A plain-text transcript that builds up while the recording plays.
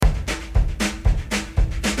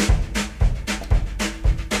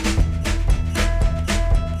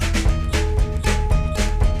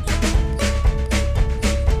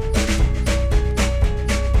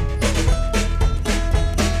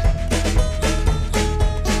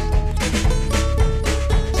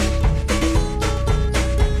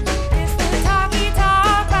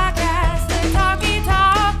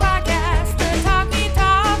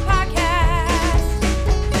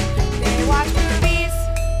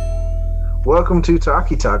Welcome to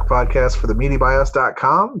Talkie podcast for the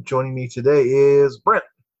MediaBios.com. Joining me today is Brent.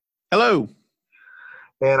 Hello.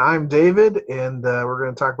 And I'm David, and we're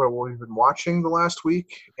going to talk about what we've been watching the last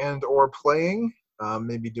week and or playing.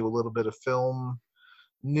 Maybe do a little bit of film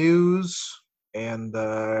news, and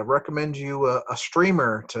recommend you a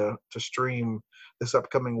streamer to stream this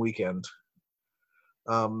upcoming weekend.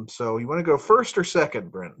 So you want to go first or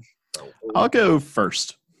second, Brent? I'll go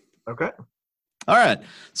first. Okay. All right.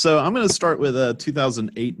 So I'm going to start with a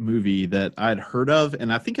 2008 movie that I'd heard of,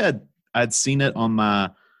 and I think I'd seen it on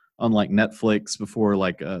like Netflix before.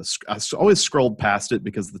 I always scrolled past it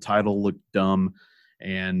because the title looked dumb,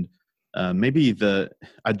 and maybe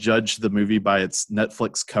I judged the movie by its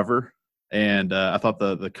Netflix cover, and I thought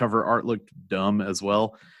the cover art looked dumb as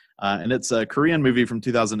well. And it's a Korean movie from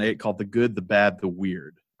 2008 called The Good, the Bad, the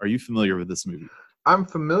Weird. Are you familiar with this movie? I'm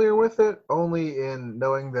familiar with it only in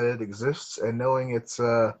knowing that it exists and knowing it's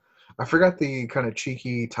I forgot the kind of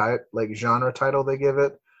cheeky genre title they give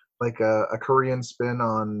it, like a Korean spin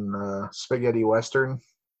on spaghetti western.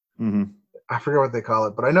 Mm-hmm. I forget what they call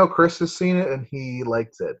it, but I know Chris has seen it and he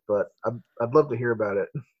liked it. But I'd love to hear about it.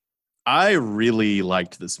 I really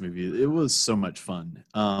liked this movie. It was so much fun.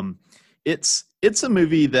 It's a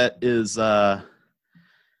movie that is I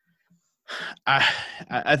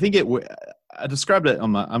think I described it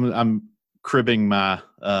on I'm cribbing my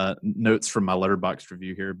notes from my Letterboxd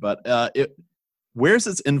review here, but it wears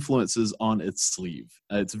its influences on its sleeve.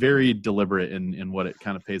 It's very deliberate in what it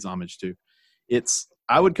kind of pays homage to.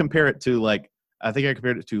 I would compare it to I think I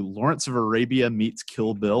compared it to Lawrence of Arabia meets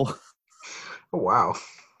Kill Bill. Oh, wow.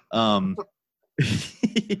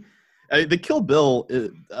 The Kill Bill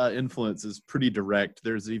influence is pretty direct.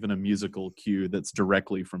 There's even a musical cue that's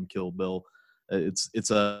directly from Kill Bill.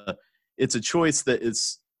 It's a choice that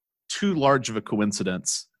is too large of a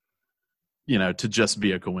coincidence, to just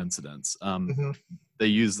be a coincidence. Mm-hmm. They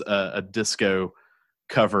use a disco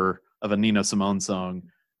cover of a Nina Simone song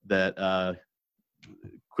that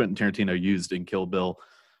Quentin Tarantino used in Kill Bill,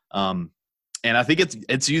 and I think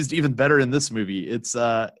it's used even better in this movie. It's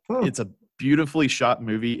a beautifully shot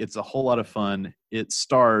movie. It's a whole lot of fun. It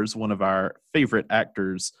stars one of our favorite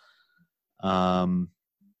actors, Song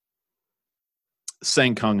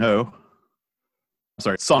Kang-ho.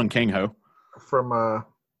 Song Kang-ho. From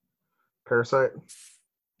Parasite?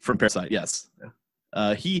 From Parasite, yes.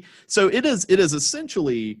 Yeah. It is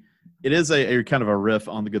essentially a kind of a riff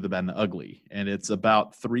on The Good, the Bad, and the Ugly, and it's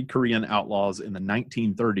about three Korean outlaws in the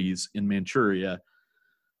 1930s in Manchuria.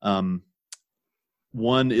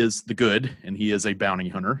 One is the good, and he is a bounty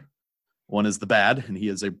hunter. One is the bad, and he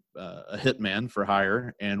is a hitman for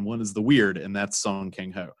hire. And one is the weird, and that's Song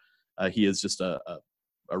Kang-ho. He is just a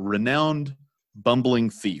renowned bumbling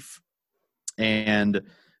thief. And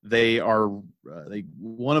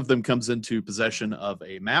one of them comes into possession of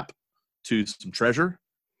a map to some treasure,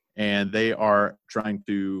 and they are trying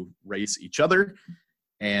to race each other,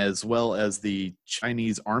 as well as the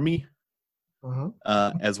Chinese army,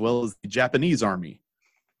 as well as the Japanese army,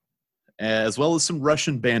 as well as some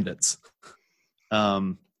Russian bandits,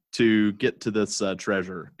 to get to this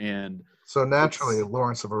treasure. And so naturally,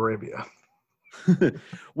 Lawrence of Arabia.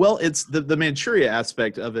 Well, it's the Manchuria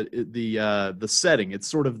aspect of it. The setting. It's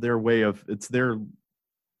sort of their way of.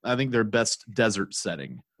 I think their best desert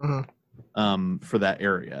setting, for that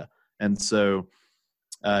area. And so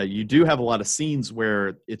you do have a lot of scenes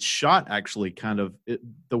where it's shot actually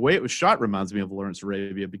the way it was shot reminds me of Lawrence of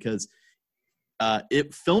Arabia, because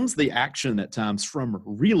it films the action at times from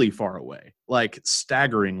really far away, like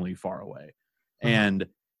staggeringly far away. And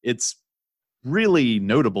it's really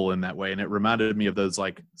notable in that way. And it reminded me of those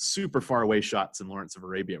like super far away shots in Lawrence of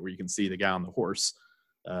Arabia where you can see the guy on the horse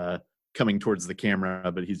coming towards the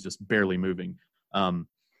camera, but he's just barely moving.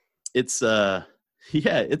 It's a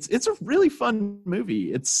really fun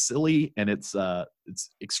movie. It's silly, and it's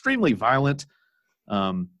extremely violent.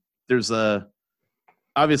 There's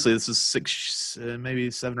obviously this is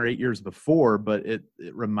maybe 7 or 8 years before, but it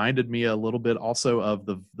reminded me a little bit also of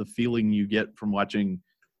the feeling you get from watching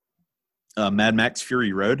Mad Max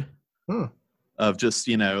Fury Road, of just,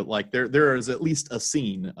 like there is at least a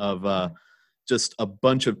scene of just a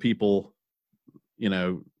bunch of people,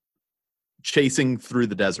 chasing through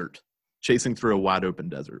the desert, chasing through a wide open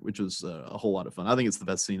desert, which was a whole lot of fun. I think it's the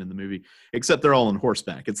best scene in the movie, except they're all on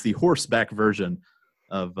horseback. It's the horseback version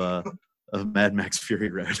of Mad Max Fury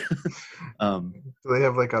Road. Do they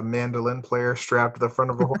have like a mandolin player strapped to the front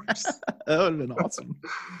of a horse? That would have been awesome.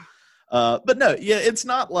 But no, yeah, it's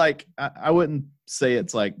not like I wouldn't say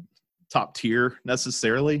it's like top tier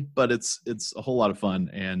necessarily, but it's a whole lot of fun,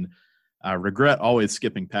 and I regret always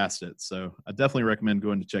skipping past it. So I definitely recommend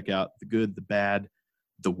going to check out The Good, the Bad,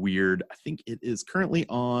 the Weird. I think it is currently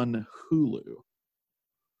on Hulu,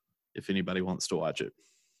 if anybody wants to watch it.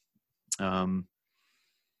 I'll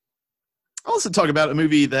also talk about a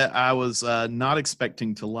movie that I was not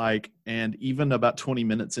expecting to like, and even about 20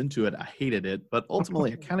 minutes into it, I hated it, but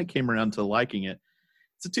ultimately I kind of came around to liking it.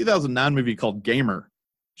 It's a 2009 movie called Gamer.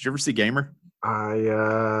 Did you ever see Gamer?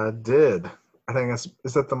 I did. I think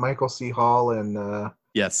is that the Michael C. Hall and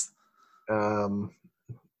Yes.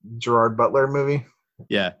 Gerard Butler movie?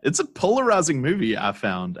 Yeah, it's a polarizing movie, I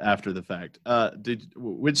found after the fact.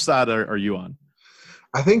 Which side are you on?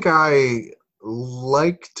 I think I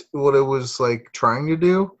liked what it was like trying to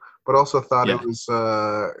do, but also thought it was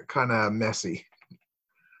kind of messy.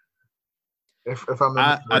 If I'm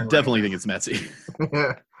I definitely think it's messy.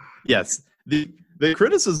 Yeah. Yes, the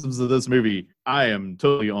criticisms of this movie I am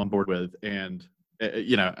totally on board with, and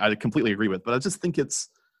I completely agree with. But I just think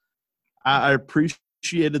I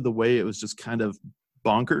appreciated the way it was just kind of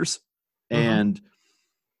bonkers and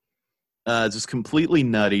just completely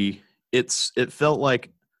nutty. It felt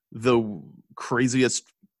like the craziest,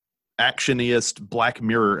 actioniest Black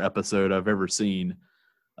Mirror episode I've ever seen.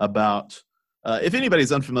 About if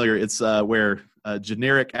anybody's unfamiliar, it's where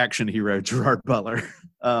generic action hero Gerard Butler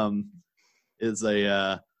is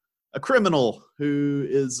a criminal who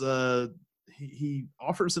is he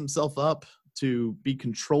offers himself up to be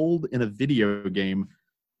controlled in a video game,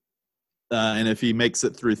 and if he makes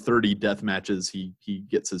it through 30 death matches, he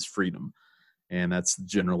gets his freedom, and that's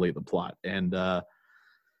generally the plot. And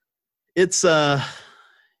it's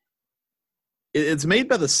made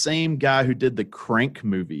by the same guy who did the Crank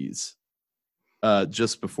movies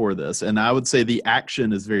just before this, and I would say the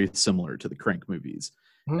action is very similar to the Crank movies,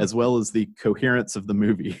 as well as the coherence of the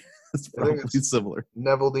movie. It's probably similar.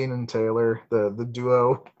 Neville Dean and Taylor, the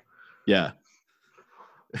duo. Yeah.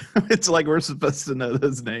 It's like we're supposed to know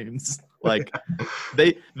those names. Like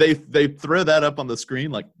they throw that up on the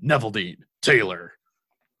screen like Neville Dean, Taylor,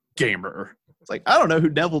 Gamer. It's like, I don't know who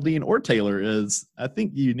Neville Dean or Taylor is. I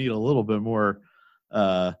think you need a little bit more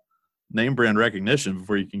name brand recognition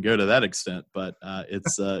before you can go to that extent. But I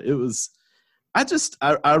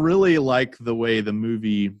really like the way the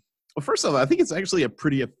movie. Well, first of all, I think it's actually a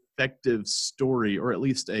pretty effective story, or at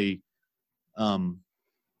least a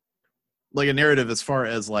like a narrative as far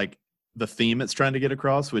as like the theme it's trying to get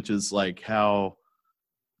across, which is like how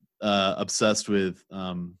obsessed with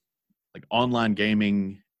like online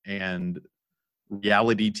gaming and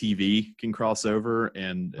reality TV can cross over,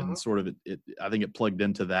 and sort of it I think it plugged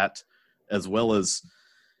into that, as well as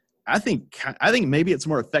I think maybe it's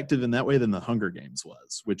more effective in that way than the Hunger Games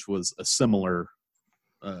was, which was a similar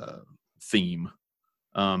theme.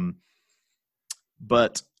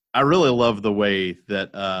 But I really love the way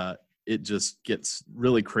that it just gets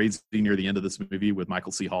really crazy near the end of this movie with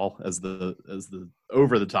Michael C. Hall as the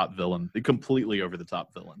over the top villain, the completely over the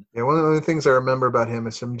top villain. Yeah, one of the things I remember about him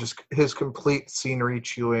is his complete scenery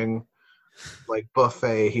chewing, like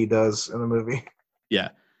buffet he does in the movie. Yeah,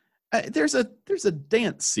 there's a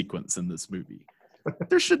dance sequence in this movie.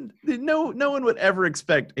 No one would ever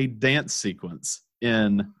expect a dance sequence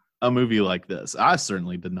in a movie like this. I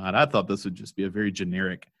certainly did not. I thought this would just be a very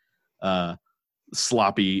generic,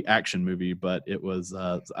 sloppy action movie, but it was.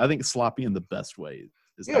 I think sloppy in the best way.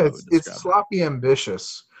 It's sloppy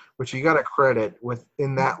ambitious, which you got to credit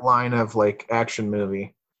in that line of like action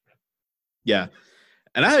movie. Yeah,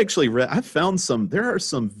 and I actually I found there are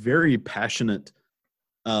some very passionate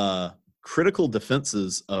critical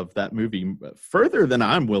defenses of that movie, further than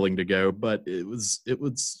I'm willing to go, but it was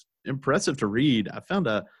impressive to read. I found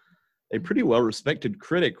a pretty well respected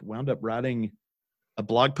critic wound up writing a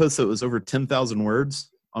blog post that was over 10,000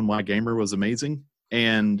 words on why Gamer was amazing,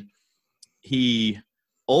 and he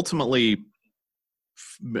ultimately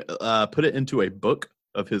put it into a book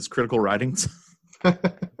of his critical writings. I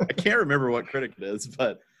can't remember what critic it is,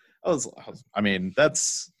 but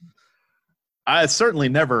I certainly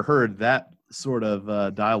never heard that sort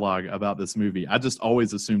of dialogue about this movie. I just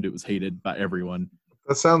always assumed it was hated by everyone.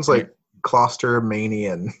 That sounds like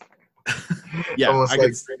Klostermanian. Yeah, almost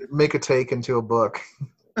like make a take into a book.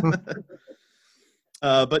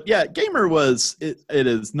 But yeah, Gamer it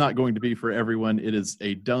is not going to be for everyone. It is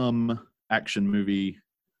a dumb action movie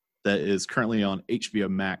that is currently on HBO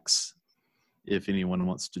Max, if anyone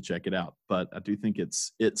wants to check it out. But I do think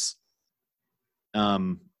it's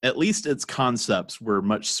at least its concepts were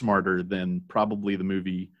much smarter than probably the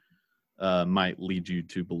movie might lead you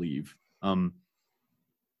to believe.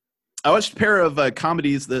 I watched a pair of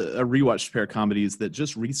rewatched a pair of comedies that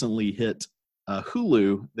just recently hit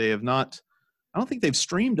Hulu. They have not I don't think they've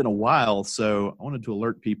streamed in a while, so I wanted to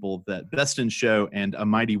alert people that Best in Show and A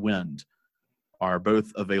Mighty Wind are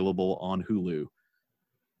both available on Hulu.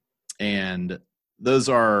 And those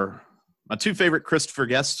are my two favorite Christopher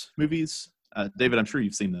Guest movies. David, I'm sure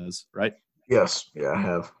you've seen those, right? Yes, yeah, I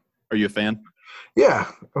have. Are you a fan? Yeah,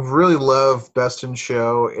 I really love Best in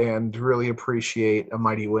Show and really appreciate A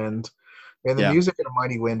Mighty Wind. And the Yeah. music in A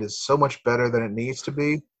Mighty Wind is so much better than it needs to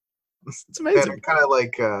be. It's amazing. And it kind of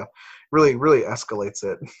like really, really escalates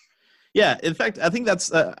it. Yeah, in fact, I think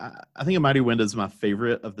that's I think A Mighty Wind is my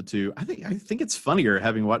favorite of the two. I think it's funnier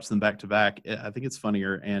having watched them back to back. I think it's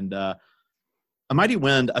funnier, and A Mighty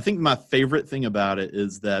Wind. I think my favorite thing about it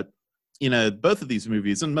is that both of these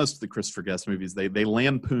movies and most of the Christopher Guest movies they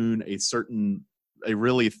lampoon a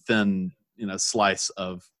really thin slice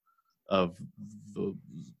of the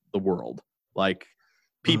world, like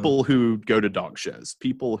people who go to dog shows,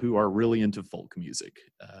 people who are really into folk music,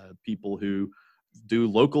 people who do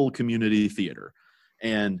local community theater.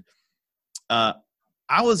 And I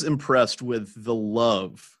was impressed with the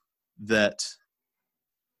love that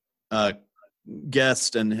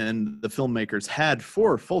Guest and the filmmakers had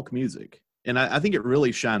for folk music. And I think it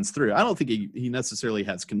really shines through. I don't think he necessarily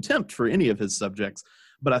has contempt for any of his subjects,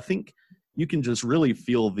 but I think you can just really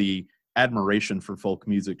feel the admiration for folk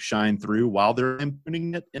music shine through while they're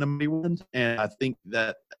implementing it in A Mighty Wind. And I think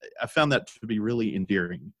that I found that to be really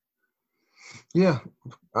endearing. Yeah.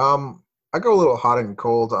 I go a little hot and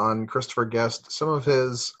cold on Christopher Guest. Some of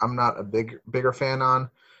his I'm not a bigger fan on.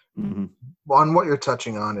 Mm-hmm. On what you're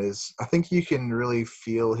touching on is I think you can really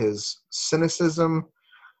feel his cynicism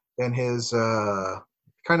and his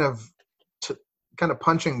kind of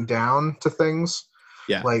punching down to things.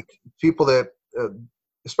 Yeah. Like people that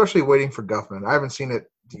especially Waiting for Guffman. I haven't seen it,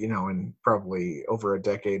 in probably over a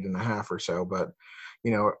decade and a half or so, but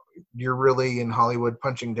you're really in Hollywood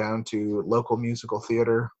punching down to local musical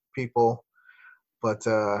theater people, but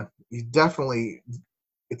you definitely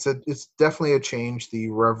it's definitely a change,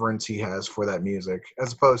 the reverence he has for that music,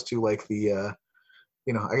 as opposed to like the I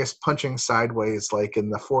guess punching sideways, like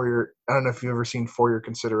in the I don't know if you've ever seen For Your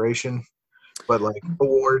Consideration, but like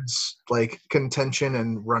awards, like contention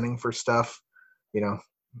and running for stuff,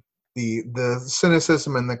 the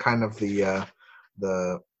cynicism and the kind of the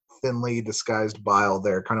thinly disguised bile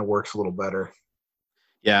there kind of works a little better.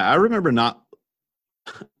 Yeah, I don't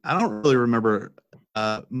really remember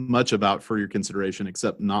much about For Your Consideration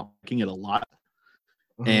except not liking it a lot.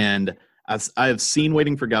 Mm-hmm. And I have seen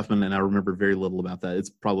Waiting for Guffman, and I remember very little about that. It's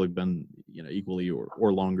probably been equally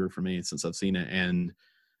or longer for me since I've seen it, and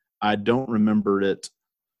I don't remember it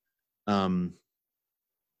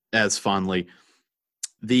as fondly.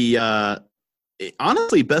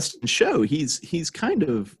 Honestly, Best in Show, he's kind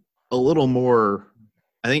of a little more,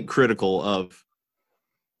 I think, critical of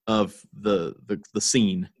the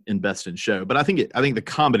scene in Best in Show, but I think the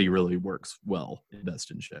comedy really works well in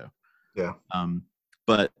Best in Show. Yeah.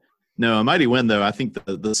 But no, A Mighty Wind, though, I think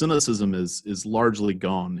the cynicism is largely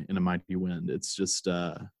gone in A Mighty Wind. It's just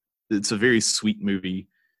it's a very sweet movie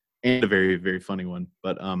and a very, very funny one.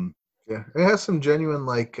 But yeah, it has some genuine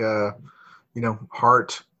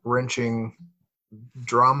heart wrenching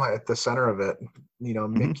drama at the center of it.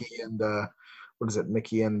 Mickey and what is it?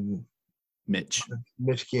 Mickey and Mitch.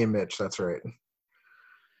 Mickey and Mitch. That's right.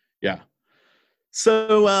 Yeah.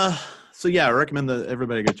 So yeah, I recommend that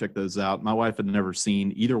everybody go check those out. My wife had never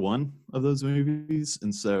seen either one of those movies,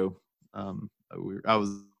 and so I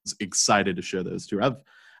was excited to show those to her.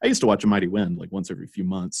 I used to watch A Mighty Wind like once every few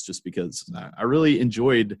months just because I really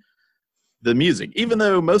enjoyed the music, even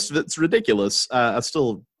though most of it's ridiculous.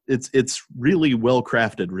 It's really well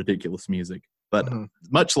crafted, ridiculous music, but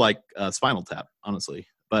much like Spinal Tap, honestly.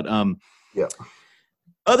 But yeah.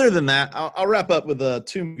 Other than that, I'll wrap up with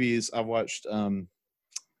two movies I've watched.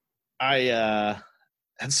 I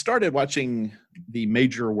have started watching the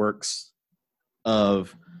major works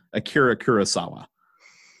of Akira Kurosawa.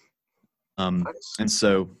 Nice. And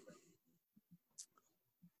so,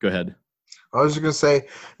 go ahead. I was just going to say,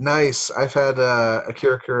 nice. I've had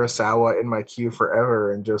Akira Kurosawa in my queue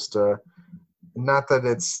forever, and just not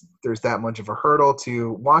that there's that much of a hurdle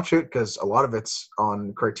to watch it, because a lot of it's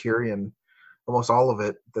on Criterion. Almost all of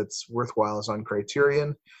it that's worthwhile is on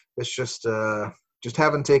Criterion. It's just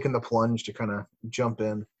haven't taken the plunge to kind of jump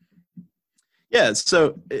in. Yeah,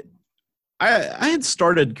 so I had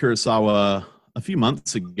started Kurosawa a few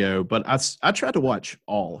months ago, but I tried to watch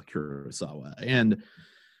all Kurosawa, and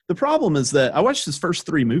the problem is that I watched his first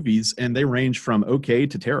three movies, and they range from okay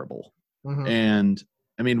to terrible. Mm-hmm. And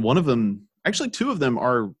I mean, one of them, actually, two of them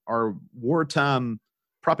are wartime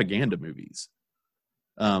propaganda movies.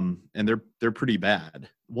 and they're pretty bad.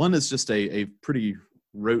 One is just a pretty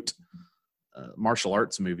rote martial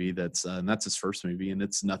arts movie and that's his first movie, and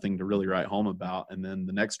it's nothing to really write home about. And then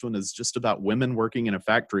the next one is just about women working in a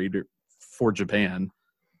factory for Japan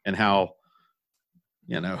and how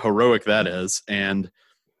heroic that is. And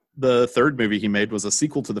the third movie he made was a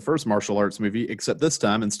sequel to the first martial arts movie, except this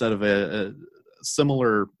time instead of a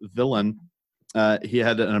similar villain, he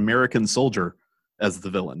had an American soldier as the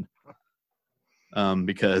villain,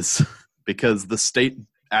 because the state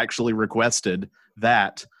actually requested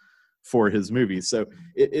that for his movie. So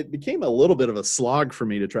it became a little bit of a slog for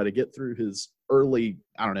me to try to get through his early,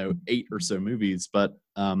 8 or so movies. But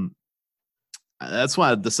that's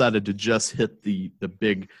why I decided to just hit the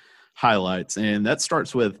big highlights. And that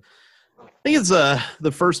starts with, I think it's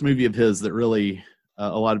the first movie of his that really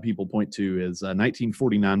a lot of people point to is a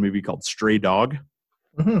 1949 movie called Stray Dog.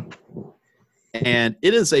 Mm-hmm. And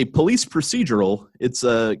it is a police procedural. It's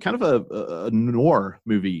a kind of a noir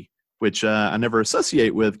movie, which I never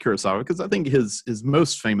associate with Kurosawa, because I think his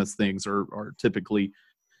most famous things are typically,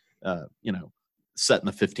 set in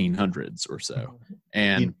the 1500s or so.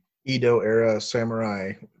 And Edo era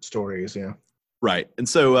samurai stories, yeah. Right. And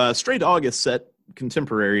so Stray Dog is set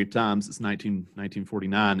contemporary times. It's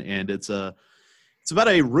 1949, and it's about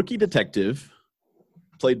a rookie detective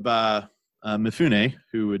played by Mifune,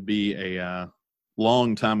 who would be a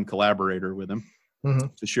longtime collaborator with him,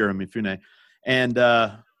 Toshiro Mifune.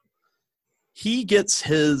 And he gets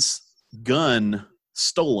his gun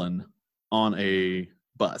stolen on a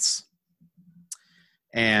bus.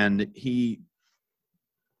 And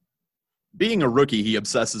being a rookie, he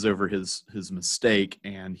obsesses over his mistake,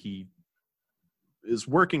 and he is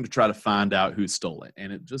working to try to find out who stole it.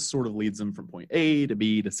 And it just sort of leads him from point A to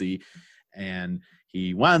B to C. And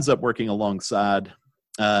he winds up working alongside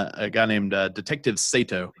a guy named Detective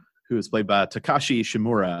Sato, who is played by Takashi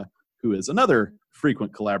Shimura, who is another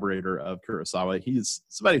frequent collaborator of Kurosawa. He's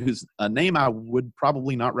somebody whose name I would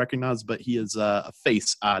probably not recognize, but he is a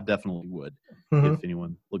face I definitely would if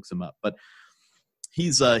anyone looks him up. But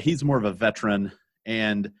he's more of a veteran,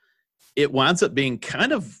 and it winds up being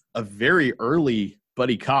kind of a very early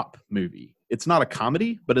buddy cop movie. It's not a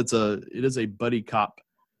comedy, but it is a buddy cop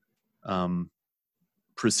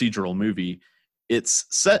procedural movie. It's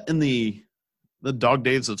set in the dog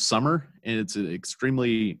days of summer, and it's an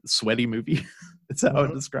extremely sweaty movie. That's how I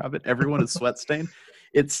would describe it. Everyone is sweat stained.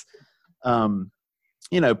 It's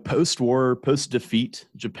post-war, post-defeat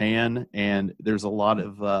Japan, and there's a lot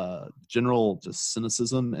of general just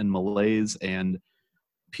cynicism and malaise, and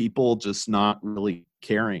people just not really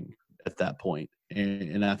caring at that point.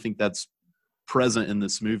 And I think that's present in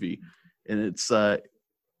this movie. And it's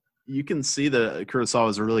you can see that Kurosawa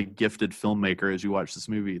is a really gifted filmmaker as you watch this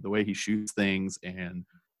movie. The way he shoots things, and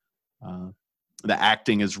the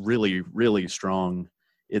acting is really, really strong.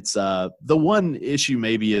 It's the one issue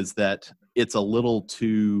maybe is that it's a little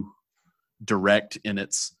too direct in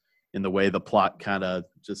the way the plot kind of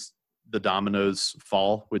just the dominoes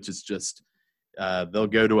fall, which is just they'll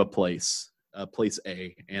go to a place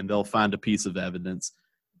A, and they'll find a piece of evidence,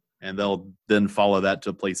 and they'll then follow that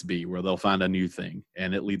to place B, where they'll find a new thing,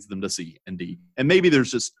 and it leads them to C and D. And maybe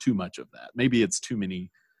there's just too much of that. Maybe it's too many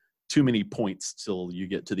points till you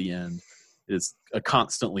get to the end. It's a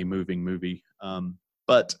constantly moving movie,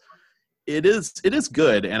 but it is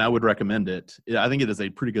good, and I would recommend it. I think it is a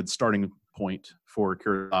pretty good starting point for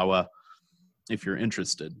Kurosawa if you're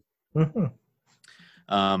interested. Mm-hmm.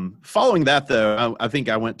 Following that, though, I think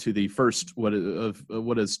I went to the first what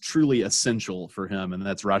is truly essential for him, and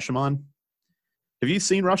that's Rashomon. Have you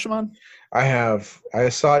seen Rashomon? I have. I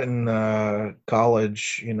saw it in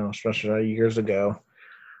college, especially years ago,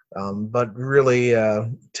 but really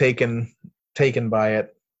taken by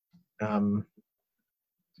it.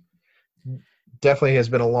 Definitely has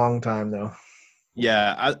been a long time, though.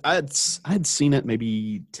 Yeah, I'd seen it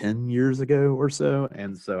maybe 10 years ago or so,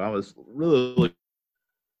 and so I was really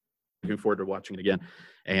looking forward to watching it again.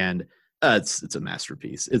 And it's a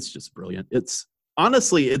masterpiece. It's just brilliant. It's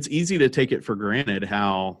honestly, it's easy to take it for granted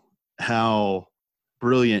how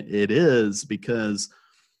brilliant it is, because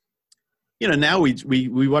now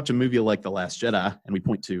we watch a movie like The Last Jedi and we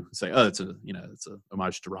point to say, oh, it's a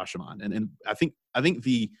homage to Rashomon, and I think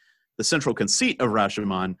the central conceit of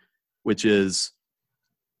Rashomon, which is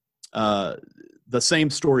the same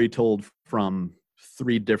story told from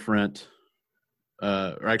three different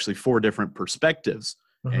or actually four different perspectives,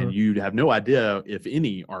 and you have no idea if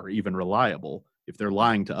any are even reliable, if they're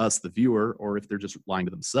lying to us, the viewer, or if they're just lying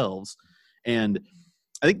to themselves. And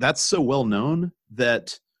I think that's so well known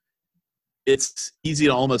that it's easy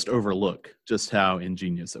to almost overlook just how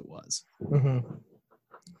ingenious it was.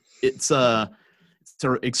 it's an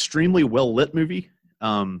extremely well lit movie.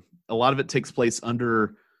 A lot of it takes place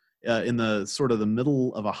under in the sort of the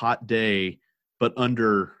middle of a hot day, but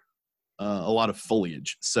under a lot of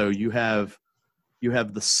foliage. So you have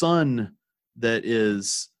the sun that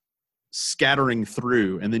is scattering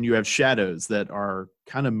through, and then you have shadows that are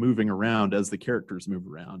kind of moving around as the characters move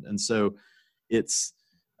around. And so it's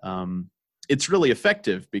really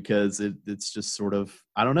effective because it's just sort of,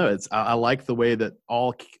 I don't know, I like the way that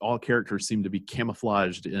all characters seem to be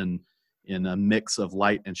camouflaged in a mix of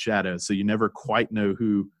light and shadow, so you never quite know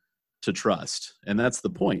who to trust. And that's the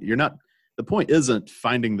point. The point isn't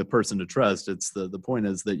finding the person to trust. It's the point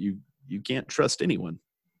is that you can't trust anyone.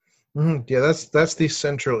 Mm-hmm. Yeah, that's the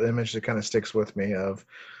central image that kind of sticks with me, of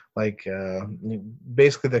like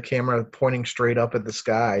basically the camera pointing straight up at the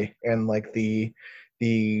sky, and like the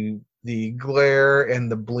glare and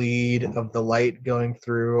the bleed of the light going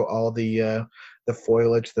through all the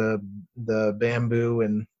foliage, the bamboo,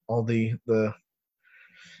 and all the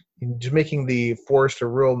just making the forest a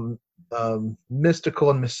real mystical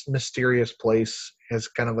and mysterious place, has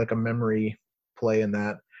kind of like a memory play in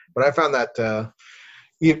that. But I found that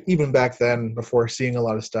even back then, before seeing a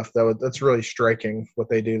lot of stuff, that's really striking what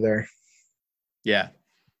they do there. Yeah,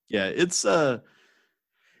 it's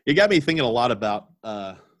it got me thinking a lot about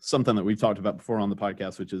something that we've talked about before on the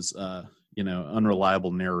podcast, which is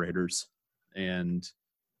unreliable narrators. And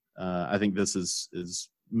I think this is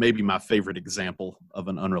maybe my favorite example of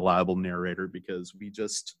an unreliable narrator, because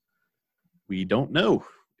we don't know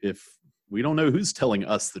who's telling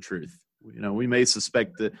us the truth. We may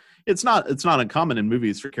suspect that it's not uncommon in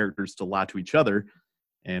movies for characters to lie to each other,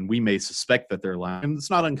 and we may suspect that they're lying. And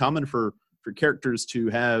it's not uncommon for characters to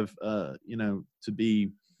have to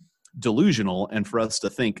be delusional, and for us to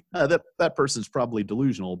think that person's probably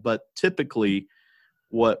delusional. But typically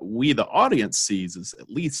what we, the audience, sees is at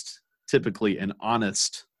least typically an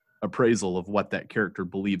honest appraisal of what that character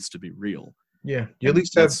believes to be real. Yeah, you at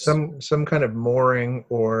least have some kind of mooring,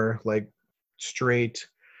 or like straight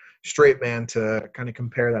man to kind of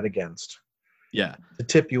compare that against. Yeah, to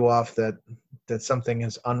tip you off that something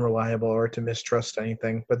is unreliable, or to mistrust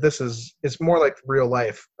anything. But it's more like real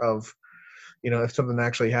life of, if something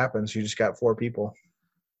actually happens, you just got 4 people.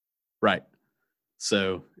 Right.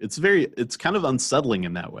 So it's kind of unsettling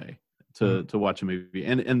in that way to watch a movie.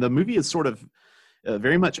 And the movie is sort of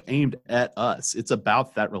very much aimed at us. It's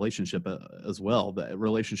about that relationship as well, the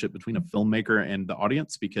relationship between a filmmaker and the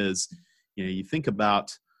audience, because you think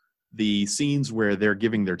about the scenes where they're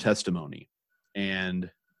giving their testimony,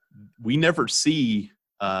 and we never see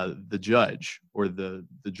the judge or the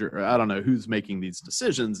juror. I don't know who's making these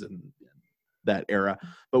decisions in that era,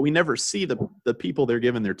 but we never see the people they're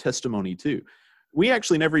giving their testimony to. We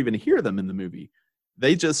actually never even hear them in the movie.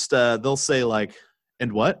 They just they'll say like,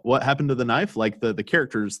 and what happened to the knife? Like the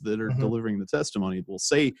characters that are delivering the testimony will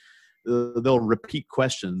say, they'll repeat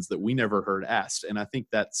questions that we never heard asked. And I think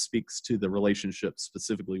that speaks to the relationship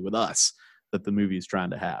specifically with us that the movie is trying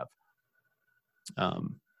to have.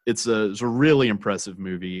 It's a really impressive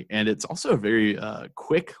movie, and it's also a very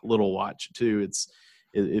quick little watch too.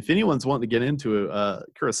 If anyone's wanting to get into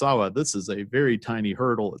Kurosawa, this is a very tiny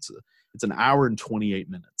hurdle. It's an hour and 28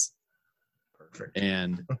 minutes. Perfect.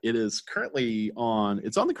 And it is currently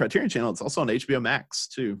it's on the Criterion Channel. It's also on HBO Max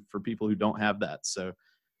too, for people who don't have that. So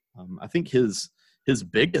I think his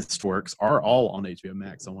biggest works are all on HBO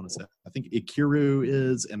Max, I want to say. I think Ikiru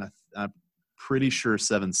is, and I'm pretty sure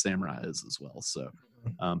Seven Samurai is as well. So,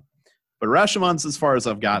 but Rashomon's as far as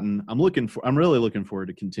I've gotten. I'm really looking forward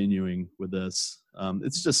to continuing with this.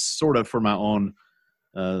 It's just sort of for my own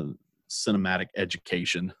cinematic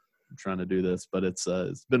education. I'm trying to do this, but it's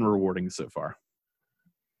been rewarding so far.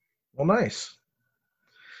 Well, nice.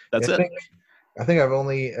 That's it. I think I've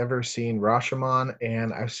only ever seen Rashomon,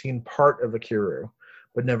 and I've seen part of Ikiru,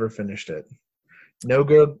 but never finished it. No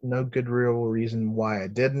good real reason why I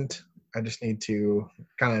didn't. I just need to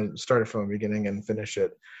kind of start it from the beginning and finish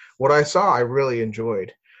it. What I saw, I really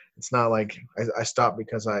enjoyed. It's not like I stopped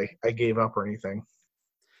because I gave up or anything.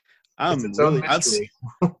 It's its own mystery.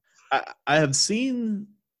 I have seen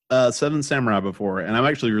Seven Samurai before, and I'm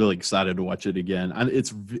actually really excited to watch it again.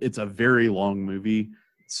 It's a very long movie,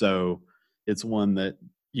 so it's one that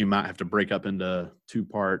you might have to break up into 2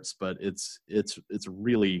 parts, but it's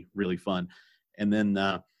really, really fun. And then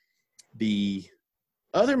the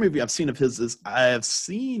other movie I've seen of his is I have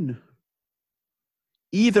seen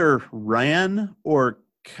either Ran or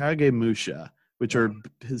Kagemusha, which are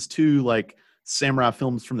his 2 like samurai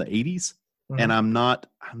films from the 80s. And I'm not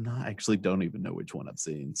actually don't even know which one I've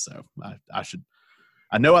seen. So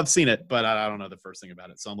I know I've seen it, but I don't know the first thing about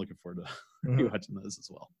it. So I'm looking forward to watching those as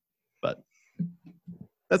well. But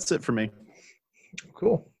that's it for me.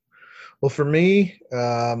 Cool. Well, for me,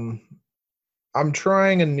 I'm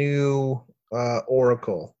trying a new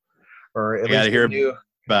Oracle, or at I got least to a hear new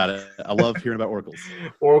about it. I love hearing about oracles.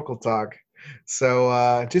 Oracle talk.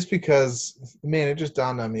 So just because, man, it just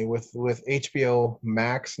dawned on me with HBO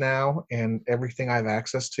Max now and everything I have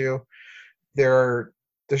access to, there's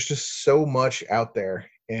just so much out there,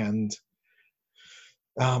 and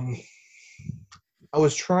um, I'm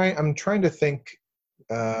trying to think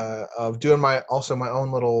of doing my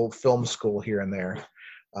own little film school here and there,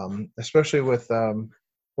 especially with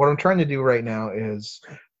what I'm trying to do right now is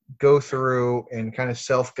go through and kind of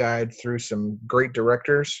self-guide through some great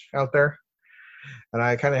directors out there, and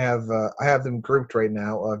I kind of have I have them grouped right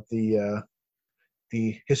now of the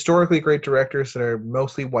historically great directors that are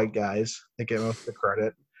mostly white guys that get most of the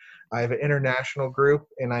credit. I have an international group,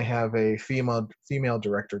 and I have a female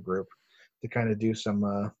director group to kind of do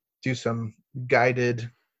some guided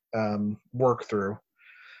work through.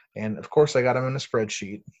 And of course, I got them in a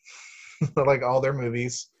spreadsheet, like all their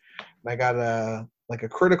movies. I got a like a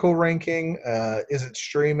critical ranking. Is it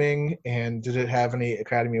streaming, and did it have any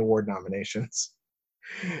Academy Award nominations?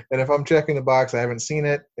 And if I'm checking the box, I haven't seen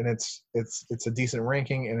it, and it's a decent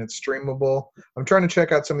ranking, and it's streamable. I'm trying to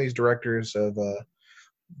check out some of these directors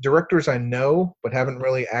I know, but haven't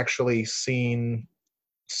really actually seen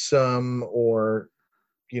some, or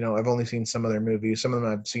I've only seen some of their movies. Some of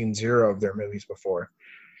them I've seen zero of their movies before.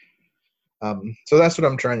 So that's what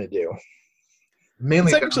I'm trying to do.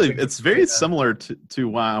 Mainly It's very similar to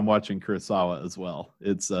why I'm watching Kurosawa as well.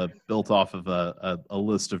 It's built off of a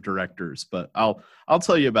list of directors, but I'll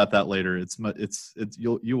tell you about that later. It's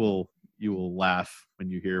you will laugh when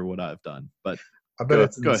you hear what I've done. But I bet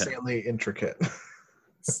it's insanely intricate.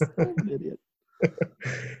 Idiot.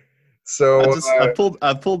 So I pulled.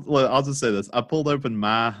 Well, I'll just say this. I pulled open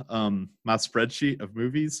my my spreadsheet of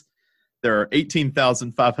movies. There are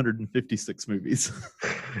 18,556 movies.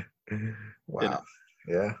 Wow.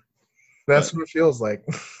 Yeah. That's what it feels like.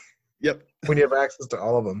 Yep. When you have access to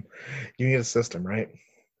all of them, you need a system, right?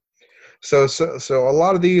 So a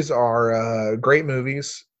lot of these are great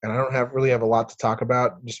movies, and I don't really have a lot to talk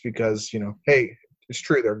about just because, hey, it's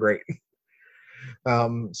true, they're great.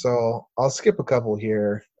 So I'll skip a couple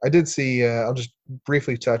here. I did see, I'll just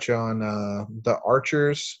briefly touch on The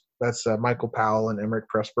Archers. That's Michael Powell and Emmerich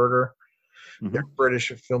Pressburger. Mm-hmm. They're a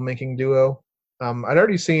British filmmaking duo. I'd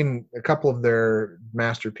already seen a couple of their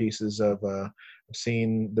masterpieces I've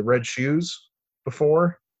seen The Red Shoes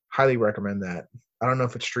before. Highly recommend that. I don't know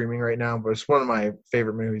if it's streaming right now, but it's one of my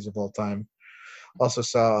favorite movies of all time. Also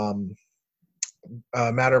saw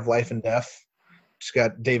Matter of Life and Death. It's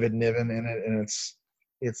got David Niven in it, and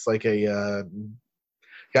it's like a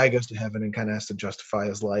guy goes to heaven and kind of has to justify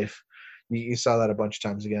his life. You saw that a bunch of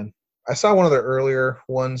times again. I saw one of the earlier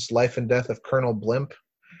ones, Life and Death of Colonel Blimp.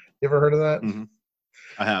 You ever heard of that? Mm-hmm.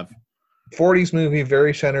 I have. 40s movie,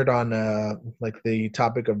 very centered on like the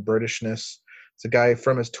topic of Britishness. It's a guy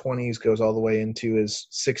from his 20s goes all the way into his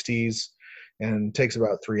 60s, and takes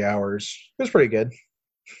about 3 hours. It was pretty good.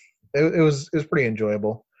 It was pretty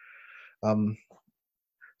enjoyable.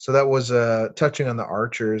 So that was touching on The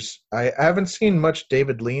Archers. I haven't seen much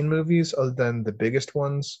David Lean movies other than the biggest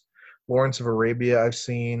ones. Lawrence of Arabia I've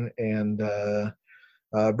seen, and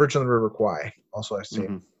Bridge on the River Kwai also I've seen.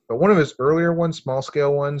 Mm-hmm. But one of his earlier ones, small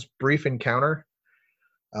scale ones, Brief Encounter.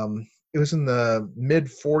 It was in the mid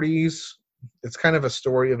 40s. It's kind of a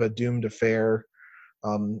story of a doomed affair.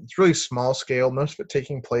 It's really small scale, most of it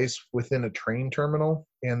taking place within a train terminal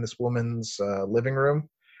and this woman's living room.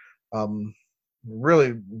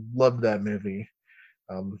 Really loved that movie.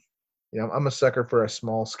 I'm a sucker for a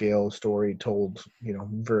small scale story told,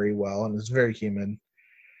 very well, and it's very human.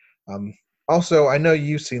 Also, I know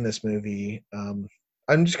you've seen this movie.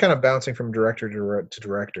 I'm just kind of bouncing from director to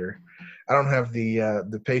director. I don't have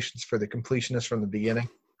the patience for the completionist from the beginning.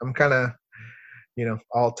 I'm kind of,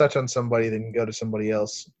 I'll touch on somebody, then go to somebody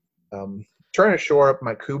else. Trying to shore up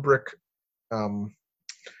my Kubrick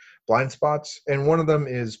blind spots, and one of them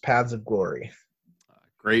is Paths of Glory.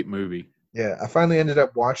 Great movie. Yeah, I finally ended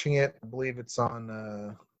up watching it. I believe it's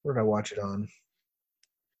on, where did I watch it on?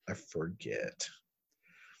 I forget.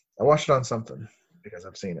 I watched it on something because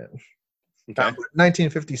I've seen it. Okay.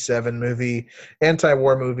 1957 movie,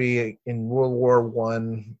 anti-war movie in World War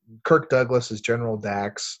One. Kirk Douglas is General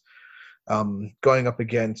Dax, going up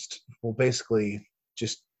against, well, basically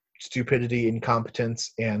just stupidity,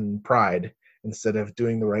 incompetence, and pride instead of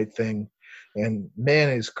doing the right thing. And man,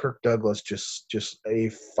 is Kirk Douglas just a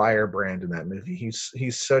firebrand in that movie.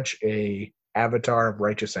 He's such a avatar of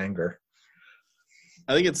righteous anger.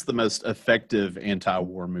 I think it's the most effective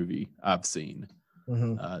anti-war movie I've seen.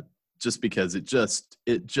 Just because it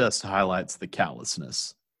just highlights the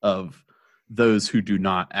callousness of those who do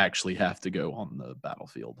not actually have to go on the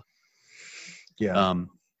battlefield. Yeah.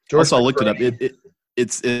 Also, I looked it up.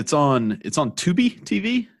 It's on Tubi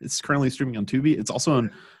TV. It's currently streaming on Tubi. It's also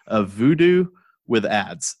on Vudu with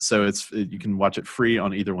ads, so you can watch it free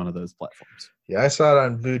on either one of those platforms. Yeah, I saw it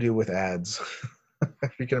on Vudu with ads.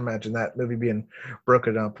 If you can imagine that movie being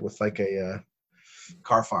broken up with like a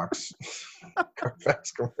Carfax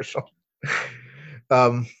commercial.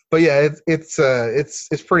 But yeah,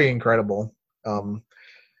 it's pretty incredible.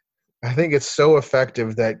 I think it's so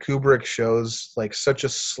effective that Kubrick shows like such a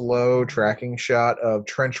slow tracking shot of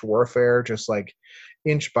trench warfare, just like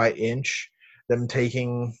inch by inch, them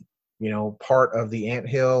taking, part of the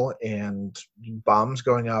anthill and bombs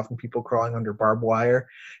going off and people crawling under barbed wire.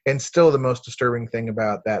 And still the most disturbing thing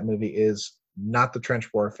about that movie is not the trench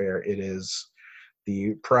warfare. It is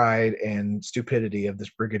the pride and stupidity of this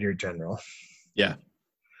brigadier general. Yeah.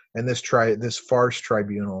 And this farce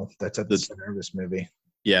tribunal that's at the center of this movie.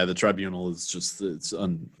 Yeah, the tribunal is just it's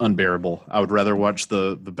unbearable. I would rather watch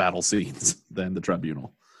the battle scenes than the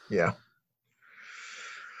tribunal. Yeah.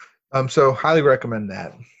 So highly recommend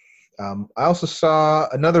that. I also saw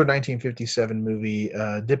another 1957 movie,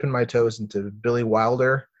 dipping my toes into Billy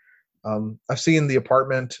Wilder. I've seen The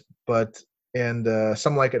Apartment, and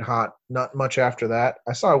Some Like It Hot. Not much after that.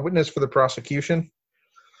 I saw A Witness for the Prosecution.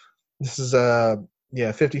 This is a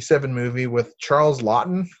 57 movie with Charles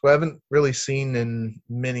Laughton, who I haven't really seen in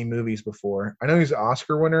many movies before. I know he's an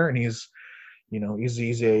Oscar winner, and he's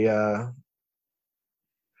a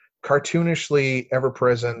cartoonishly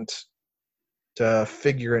ever-present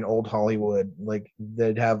figure in old Hollywood. Like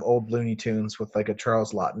they'd have old Looney Tunes with like a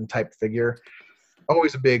Charles Laughton type figure.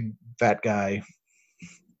 Always a big fat guy,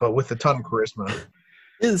 but with a ton of charisma.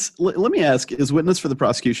 Let me ask: is Witness for the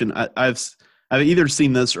Prosecution? I've either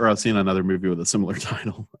seen this or I've seen another movie with a similar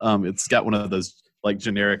title. It's got one of those like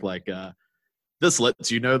generic this lets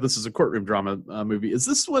you know this is a courtroom drama movie. Is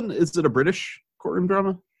this one? Is it a British courtroom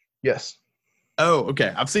drama? Yes. Oh,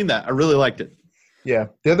 okay. I've seen that. I really liked it. Yeah.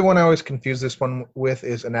 The other one I always confuse this one with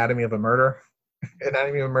is Anatomy of a Murder.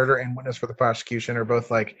 Anatomy of a Murder and Witness for the Prosecution are both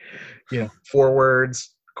 4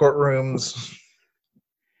 words, courtrooms.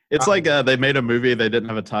 It's like they made a movie they didn't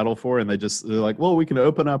have a title for, and they're like, well, we can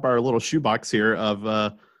open up our little shoebox here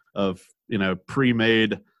of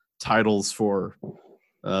pre-made titles for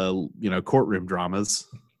courtroom dramas.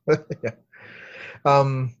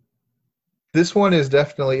 Yeah. This one is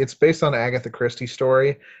it's based on an Agatha Christie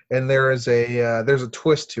story, and there's a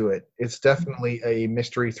twist to it. It's definitely a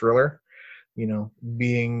mystery thriller,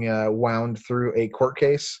 being wound through a court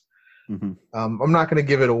case. Mm-hmm. I'm not going to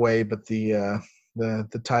give it away, but the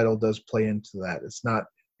title does play into that.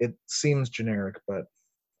 It seems generic, but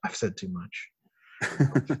I've said too much.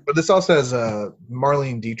 But this also has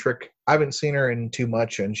Marlene Dietrich. I haven't seen her in too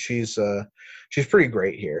much, and she's pretty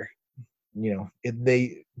great here.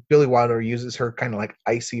 Billy Wilder uses her kind of like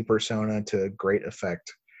icy persona to great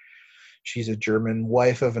effect. She's a German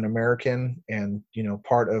wife of an American, and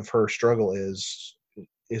part of her struggle is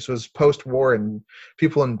this was post-war, and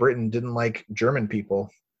people in Britain didn't like German people,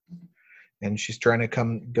 and she's trying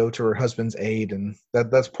to go to her husband's aid, and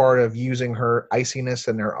that's part of using her iciness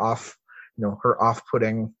and her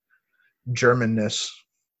off-putting Germanness,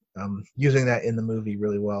 using that in the movie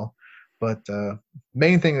really well. But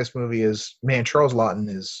main thing in this movie is, man, Charles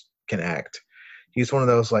Laughton can act. He's one of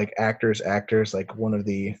those like actors, like one of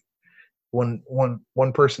the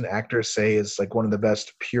one person actors say is like one of the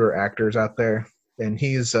best pure actors out there, and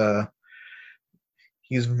he's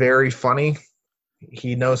very funny.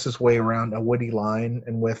 He knows his way around a witty line,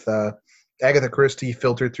 and with Agatha Christie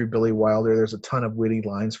filtered through Billy Wilder, there's a ton of witty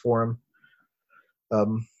lines for him.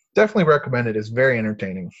 Definitely recommend it. It's very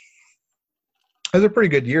entertaining. It was a pretty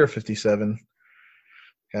good year, 57.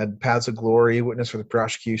 Had Paths of Glory, Witness for the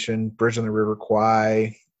Prosecution, Bridge on the River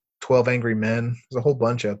Kwai, 12 Angry Men. There's a whole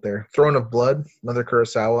bunch out there. Throne of Blood, another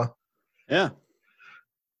Kurosawa. Yeah.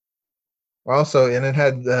 Also, and it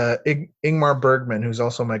had Ingmar Bergman, who's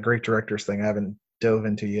also my great directors thing I haven't dove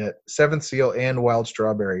into yet. Seventh Seal and Wild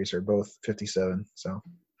Strawberries are both 57. So,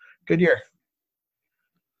 good year.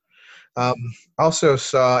 Also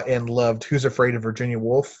saw and loved Who's Afraid of Virginia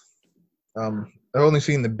Woolf. I've only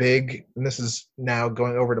seen the big, and this is now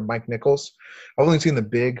going over to Mike Nichols. I've only seen the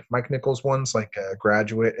big Mike Nichols ones, like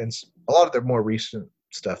Graduate, and a lot of their more recent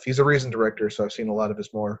stuff. He's a recent director, so I've seen a lot of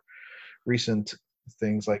his more recent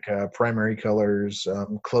things like Primary Colors,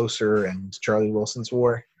 Closer, and Charlie Wilson's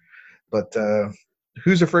War. But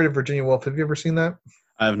Who's Afraid of Virginia Woolf? Have you ever seen that?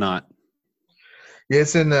 I have not. Yeah,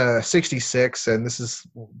 it's in '66, and this is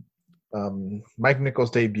Mike Nichols'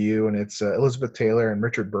 debut, and it's Elizabeth Taylor and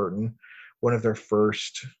Richard Burton, one of their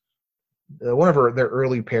first, their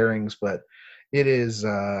early pairings. But it is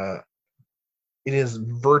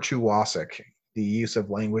virtuosic, the use of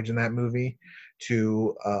language in that movie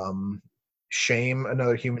to shame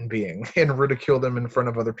another human being and ridicule them in front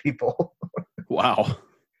of other people. Wow.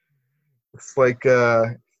 It's like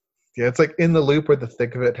yeah, it's like In the Loop or The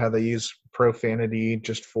Thick of It, how they use profanity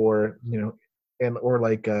just for, and or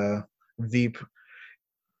like Veep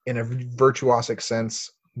in a virtuosic sense.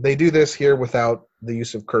 They do this here without the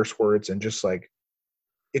use of curse words and just like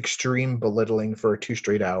extreme belittling for 2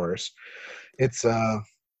 straight hours. It's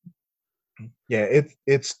yeah,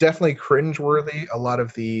 it's definitely cringeworthy. A lot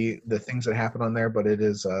of the things that happen on there, but it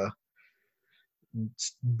is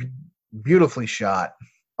beautifully shot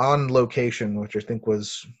on location, which I think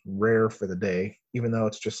was rare for the day. Even though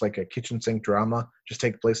it's just like a kitchen sink drama, just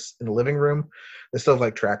take place in the living room. They still have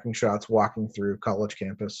like tracking shots walking through college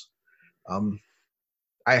campus.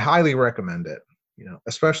 I highly recommend it.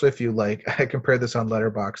 Especially if you like. I compare this on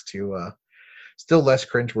Letterboxd to still less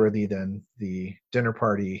cringeworthy than the dinner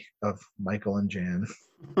party of Michael and Jan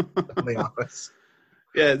on The Office.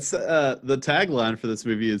 Yeah, it's the tagline for this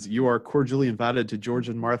movie is "You are cordially invited to George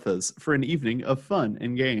and Martha's for an evening of fun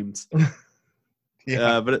and games."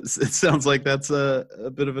 Yeah, but it sounds like that's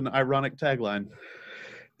a bit of an ironic tagline.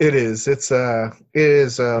 it is. It's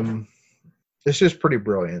just pretty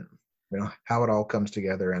brilliant. How it all comes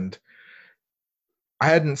together, and I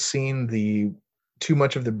hadn't seen the too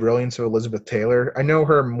much of the brilliance of Elizabeth Taylor. I know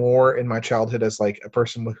her more in my childhood as like a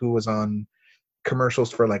person who was on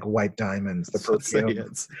commercials for like White Diamonds, the perfume,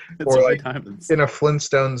 It's or White like Diamonds. in a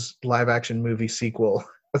Flintstones live action movie sequel.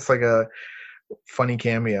 It's like a funny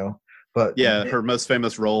cameo. But Yeah, her most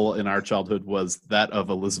famous role in our childhood was that of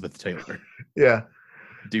Elizabeth Taylor, yeah,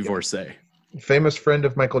 divorcee. famous friend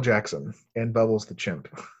of Michael Jackson and Bubbles the chimp.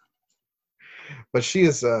 But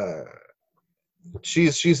she's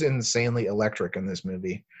insanely electric in this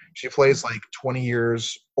movie. She plays like 20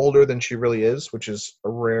 years older than she really is, which is a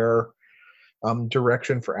rare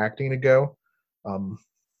direction for acting to go. Um,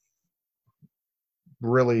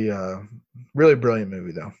 really brilliant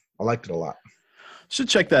movie though. I liked it a lot. Should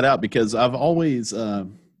check that out because I've always,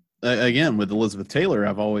 again, with Elizabeth Taylor,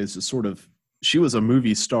 I've always just sort of, she was a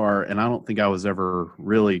movie star, and I don't think I was ever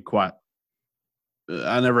really quite,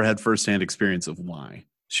 I never had firsthand experience of why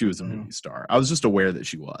she was a movie star. I was just aware that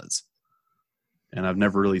she was. And I've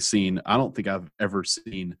never really seen, I don't think I've ever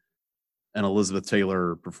seen an Elizabeth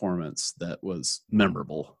Taylor performance that was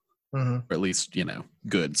memorable, or at least,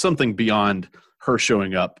 good. Something beyond her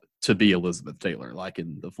showing up to be Elizabeth Taylor, like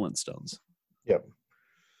in the Flintstones. Yep.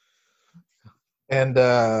 And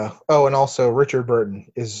and also Richard Burton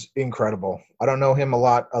is incredible. I don't know him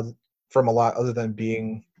from a lot other than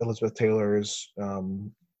being Elizabeth Taylor's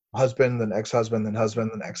husband, then ex-husband, then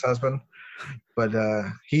husband, then ex-husband. But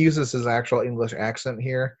he uses his actual English accent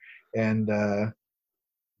here, and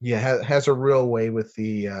has a real way with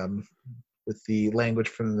the language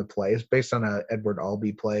from the play. It's based on a Edward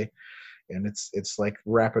Albee play, and it's like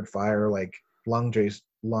rapid fire, like long days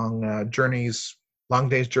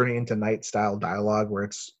journey into night style dialogue, where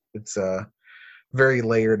it's very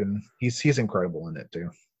layered, and he's incredible in it too.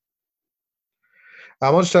 I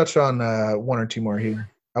want to touch on one or two more here.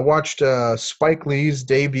 I watched Spike Lee's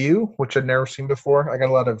debut, which I'd never seen before. I got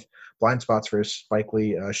a lot of blind spots for Spike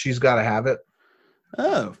Lee. She's Gotta Have It.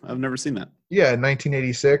 Oh, I've never seen that. Yeah,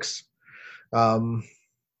 1986.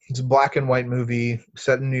 It's a black and white movie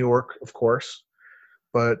set in New York, of course,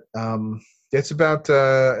 but it's about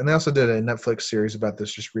and they also did a Netflix series about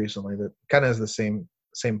this just recently that kind of has the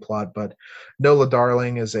same plot. But Nola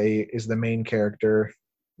Darling is the main character,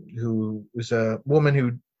 who is a woman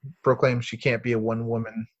who proclaims she can't be a one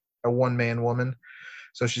man woman.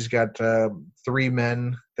 So she's got 3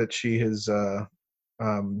 men that she is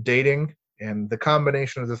dating, and the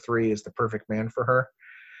combination of the 3 is the perfect man for her.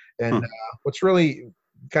 And what's really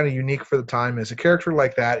kind of unique for the time is a character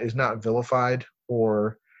like that is not vilified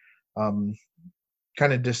or kind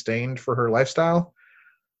of disdained for her lifestyle.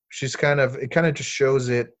 It kind of just shows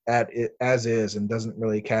it as is, and doesn't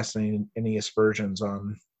really cast any aspersions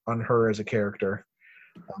on her as a character.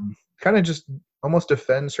 Kind of just almost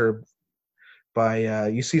defends her by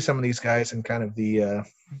you see some of these guys in kind of the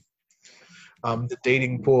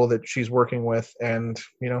dating pool that she's working with, and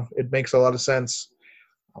it makes a lot of sense.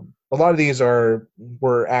 A lot of these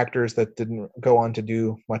were actors that didn't go on to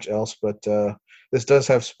do much else, but this does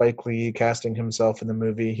have Spike Lee casting himself in the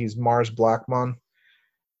movie. He's Mars Blackmon.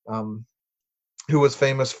 who was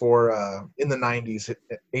famous for in the '90s,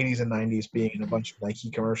 '80s and '90s, being in a bunch of Nike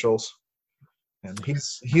commercials. And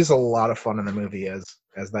he's a lot of fun in the movie as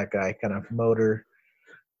that guy, kind of motor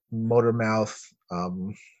mouth,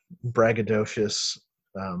 braggadocious,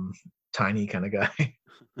 tiny kind of guy.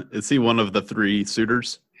 Is he one of the three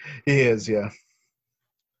suitors? He is, yeah.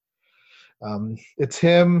 It's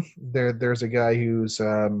him. There's a guy who's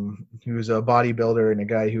a bodybuilder and a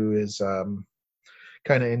guy who is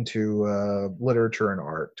kind of into literature and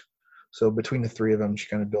art. So between the three of them, she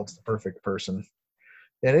kind of builds the perfect person.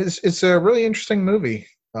 And it's a really interesting movie.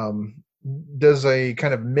 Does a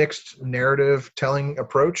kind of mixed narrative telling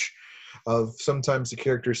approach of sometimes the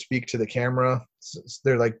characters speak to the camera.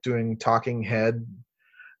 They're like doing talking head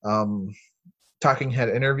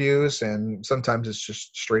interviews, and sometimes it's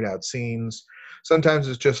just straight out scenes. Sometimes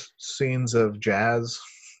it's just scenes of jazz,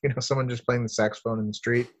 someone just playing the saxophone in the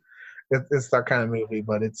street. It's that kind of movie,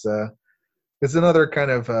 but it's another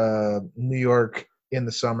kind of New York in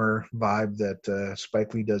the summer vibe that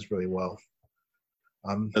Spike Lee does really well.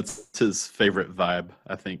 That's his favorite vibe,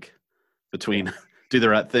 I think, between Do the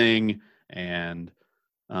Right Thing and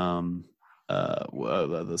the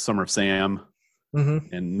Summer of Sam,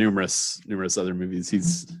 and numerous other movies.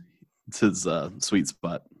 It's his sweet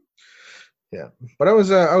spot. Yeah, but I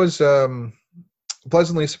was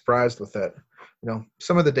pleasantly surprised with that.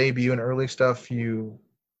 Some of the debut and early stuff, you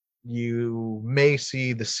may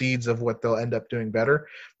see the seeds of what they'll end up doing better.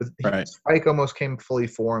 But right. Spike almost came fully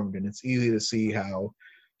formed, and it's easy to see how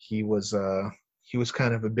he was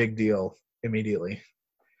kind of a big deal immediately.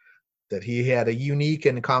 That he had a unique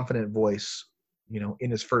and confident voice,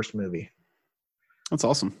 in his first movie. That's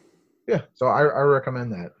awesome. Yeah, so I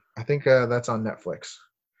recommend that. I think that's on Netflix.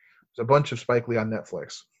 There's a bunch of Spike Lee on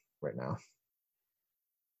Netflix right now.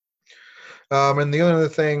 And the other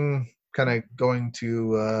thing, kind of going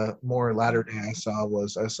to more latter day, I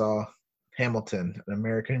saw Hamilton, an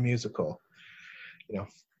American musical.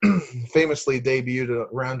 Famously debuted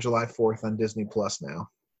around July 4th on Disney Plus now.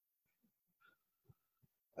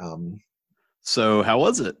 So how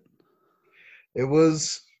was it? It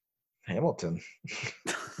was Hamilton.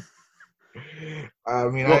 I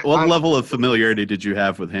mean, what level of familiarity did you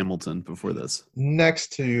have with Hamilton before this?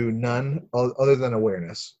 Next to none, other than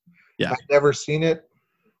awareness. Yeah, I've never seen it.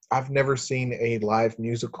 I've never seen a live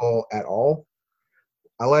musical at all.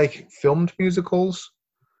 I like filmed musicals,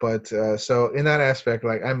 but so in that aspect,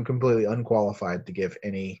 like, I'm completely unqualified to give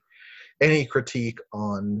any critique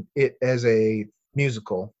on it as a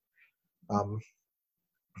musical.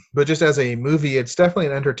 But just as a movie, it's definitely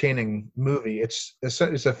an entertaining movie. It's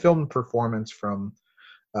a filmed performance from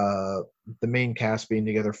the main cast being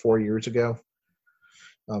together 4 years ago.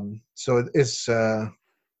 So it's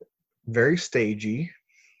very stagey.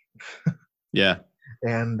 Yeah.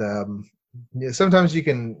 And sometimes you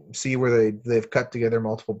can see where they've cut together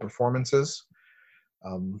multiple performances.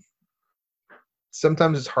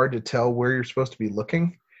 Sometimes it's hard to tell where you're supposed to be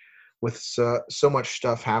looking with so much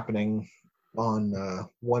stuff happening on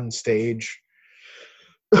one stage.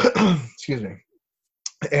 Excuse me.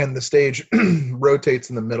 And the stage rotates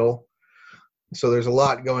in the middle. So there's a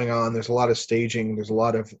lot going on. There's a lot of staging. There's a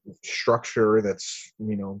lot of structure that's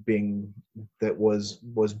that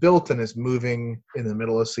was built and is moving in the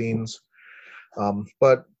middle of scenes.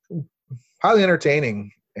 But highly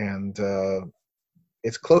entertaining, and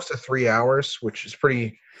it's close to 3 hours, which is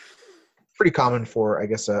pretty common for, I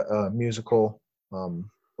guess, a musical.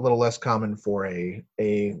 A little less common for a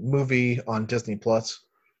movie on Disney Plus.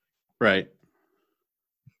 Right.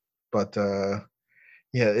 But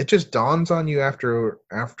yeah, it just dawns on you after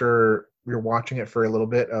you're watching it for a little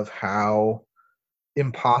bit of how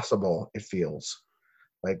impossible it feels,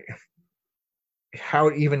 like how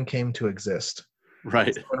it even came to exist.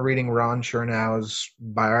 Right. When reading Ron Chernow's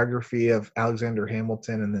biography of Alexander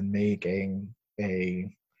Hamilton and then making a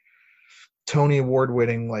Tony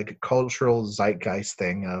Award-winning, like, cultural zeitgeist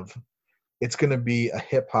thing of it's going to be a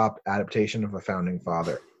hip-hop adaptation of a founding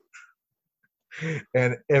father.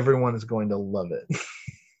 And everyone is going to love it.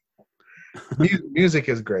 Music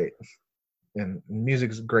is great. And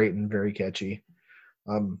music is great and very catchy.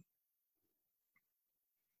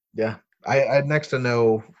 Yeah. I had next to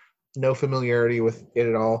no familiarity with it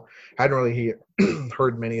at all. I hadn't really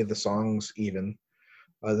heard many of the songs even,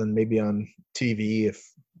 other than maybe on TV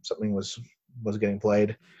if something was getting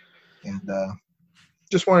played. And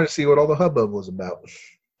just wanted to see what all the hubbub was about.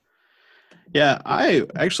 Yeah, I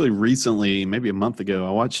actually recently, maybe a month ago,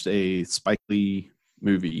 I watched a Spike Lee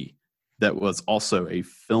movie that was also a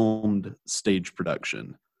filmed stage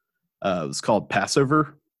production. It was called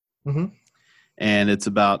Passover. Mm-hmm. And it's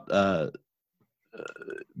about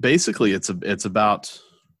basically it's about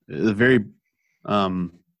a very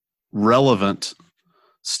relevant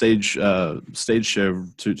stage show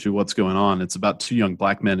to what's going on. It's about two young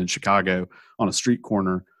black men in Chicago on a street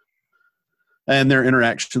corner and their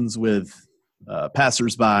interactions with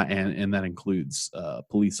passersby, and that includes a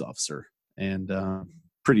police officer. And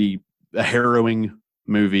pretty a harrowing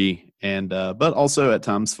movie, and but also at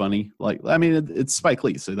times funny. Like, I mean, it's Spike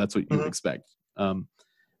Lee, so that's what you would expect.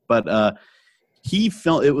 But he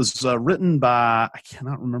felt it was written by, I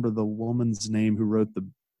cannot remember the woman's name who wrote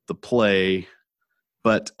the play,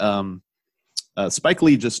 but Spike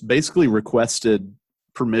Lee just basically requested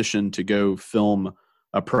permission to go film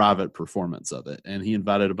a private performance of it, and he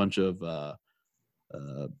invited a bunch of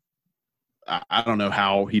I don't know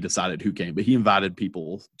how he decided who came, but he invited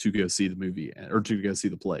people to go see the movie or to go see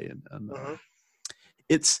the play, and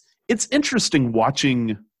it's interesting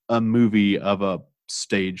watching a movie of a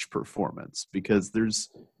stage performance, because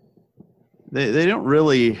they don't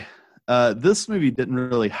really this movie didn't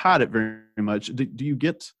really hide it very much. Do you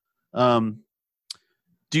get do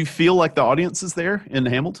you feel like the audience is there in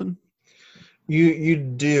Hamilton? You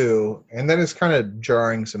do, and that is kind of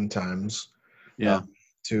jarring sometimes. Yeah.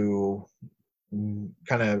 To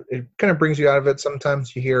it kind of brings you out of it.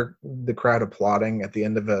 Sometimes you hear the crowd applauding at the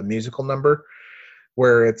end of a musical number,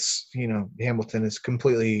 where it's, Hamilton is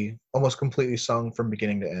almost completely sung from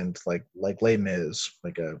beginning to end, like Les Mis,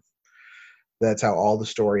 that's how all the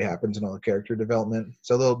story happens and all the character development.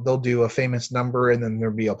 So they'll do a famous number, and then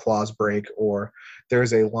there'll be applause break, or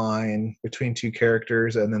there's a line between two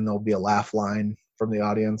characters, and then there'll be a laugh line from the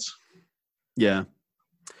audience. Yeah.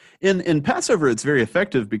 In Passover, it's very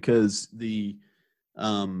effective because there's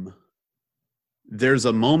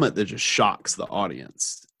a moment that just shocks the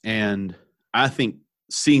audience, and I think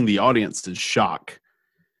seeing the audience's shock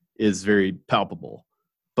is very palpable.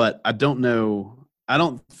 But I don't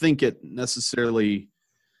think it necessarily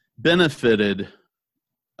benefited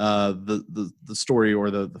the story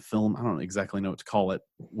or the film. I don't exactly know what to call it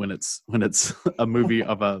when it's a movie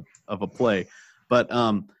of a play, but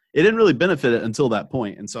it didn't really benefit it until that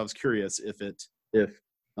point. And so I was curious if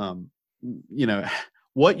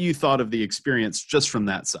what you thought of the experience just from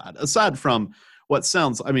that side, aside from what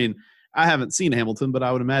sounds, I mean, I haven't seen Hamilton, but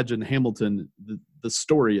I would imagine Hamilton, the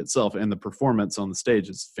story itself and the performance on the stage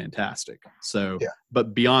is fantastic. So, yeah.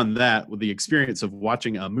 But beyond that, with the experience of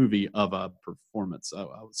watching a movie of a performance, I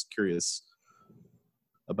was curious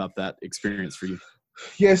about that experience for you.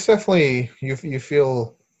 Yeah, it's definitely, you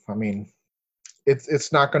feel, I mean,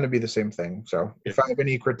 it's not going to be the same thing. So if I have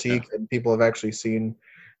any critique and people have actually seen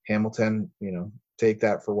Hamilton, take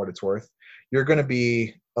that for what it's worth. You're going to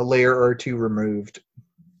be a layer or two removed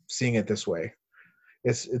seeing it this way.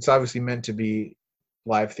 It's obviously meant to be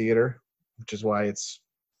live theater, which is why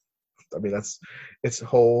that's its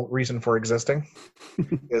whole reason for existing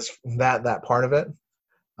is that part of it.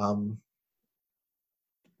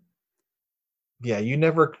 You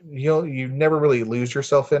never really lose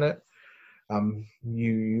yourself in it.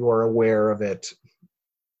 You are aware of it,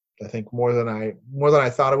 I think, more than I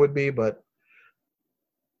thought it would be, but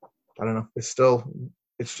I don't know. It's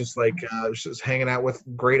just like it's just hanging out with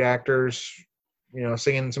great actors,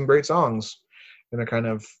 singing some great songs, and they're kind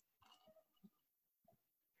of,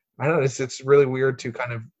 I don't know. It's really weird to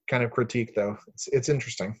kind of critique, though. It's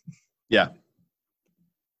interesting. Yeah.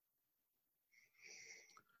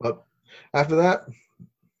 But after that,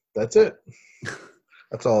 that's it.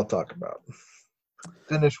 That's all I'll talk about.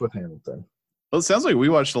 Finish with Hamilton. Well, it sounds like we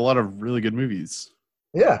watched a lot of really good movies.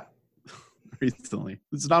 Yeah. Recently,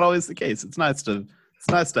 it's not always the case. It's nice to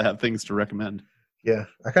have things to recommend. Yeah,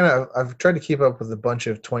 I've tried to keep up with a bunch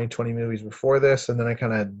of 2020 movies before this, and then I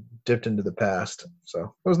kind of dipped into the past.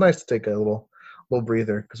 So it was nice to take a little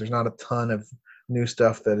breather, because there's not a ton of new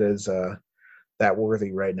stuff that is that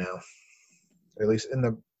worthy right now, at least in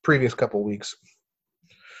the previous couple of weeks.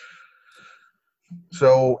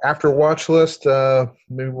 So after watch list,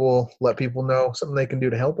 maybe we'll let people know something they can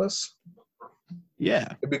do to help us.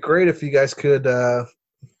 Yeah, it'd be great if you guys could.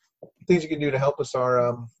 Things you can do to help us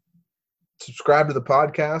are subscribe to the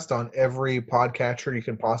podcast on every podcatcher you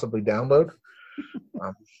can possibly download.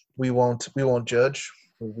 We won't judge.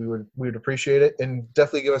 We would appreciate it, and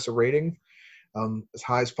definitely give us a rating as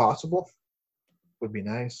high as possible. Would be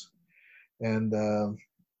nice, and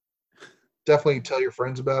definitely tell your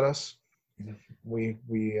friends about us. We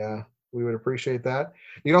would appreciate that.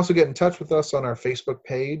 You can also get in touch with us on our Facebook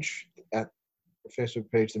page at the Facebook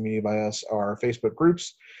page, The Media by Us, our Facebook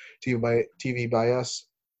groups, TV by Us,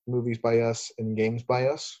 Movies by Us, and Games by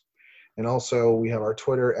Us. And also we have our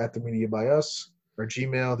Twitter at The Media by Us, our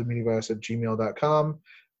Gmail, themediabyus@gmail.com,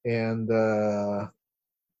 and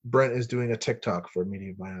Brent is doing a TikTok for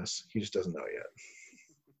Media Bias. He just doesn't know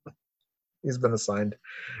yet. He's been assigned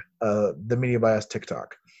the Media Bias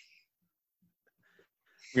TikTok.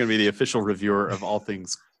 I'm going to be the official reviewer of all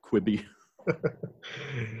things Quibi.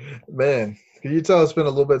 Man, can you tell it's been a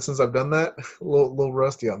little bit since I've done that? A little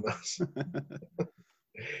rusty on those.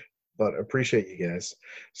 But appreciate you guys.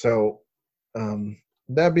 So,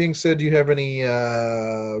 that being said, do you have any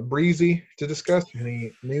breezy to discuss?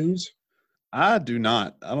 Any news? I do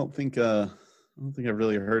not. I don't think I've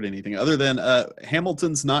really heard anything other than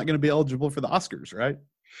Hamilton's not going to be eligible for the Oscars, right?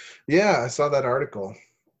 Yeah, I saw that article.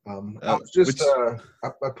 I was just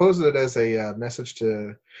I posted it as a message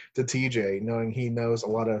to TJ, knowing he knows a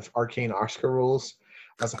lot of arcane Oscar rules.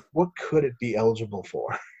 I was like, what could it be eligible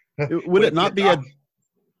for? Would it not be a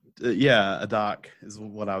doc is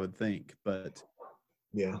what I would think, but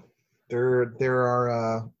yeah, there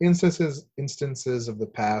are instances of the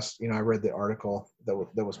past. I read the article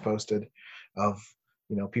that was posted of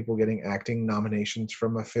people getting acting nominations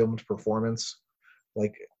from a filmed performance,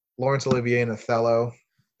 like Laurence Olivier in Othello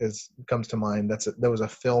comes to mind. That was a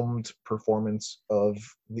filmed performance of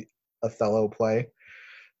the Othello play,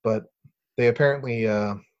 but they apparently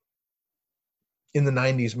in the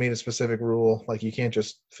 90s made a specific rule, like you can't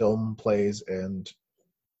just film plays and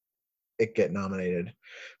it get nominated.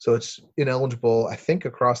 So it's ineligible, I think,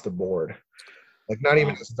 across the board. Like not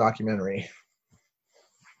even as a documentary.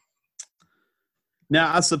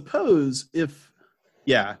 Now I suppose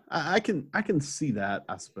I can see that,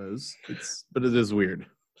 I suppose. But it is weird.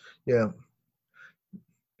 Yeah.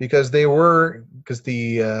 Because the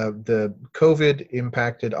COVID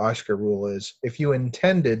impacted Oscar rule is if you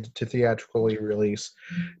intended to theatrically release,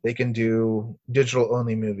 they can do digital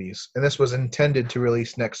only movies. And this was intended to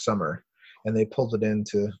release next summer, and they pulled it in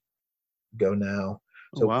to go now.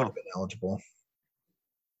 So it would have been eligible.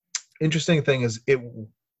 Interesting thing is it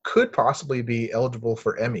could possibly be eligible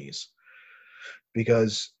for Emmys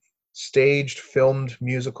because staged filmed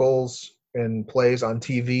musicals and plays on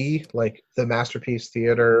TV, like the Masterpiece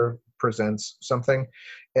Theater presents something,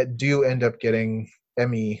 it do end up getting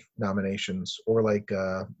Emmy nominations, or like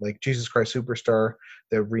Jesus Christ Superstar,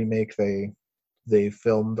 the remake they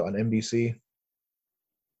filmed on NBC,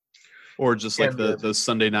 or just like those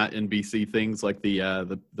Sunday night NBC things, like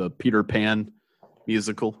the Peter Pan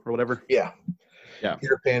musical or whatever. Yeah.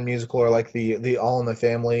 Peter Pan musical, or like the All in the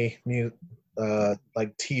Family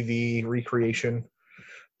like TV recreation.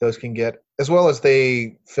 Those can get, as well as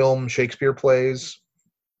they film Shakespeare plays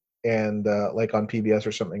and like on PBS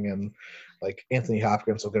or something, and like Anthony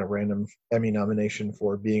Hopkins will get a random Emmy nomination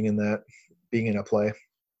for being in a play.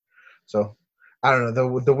 So I don't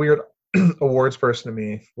know, the weird awards person to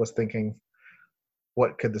me was thinking,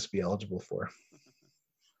 what could this be eligible for?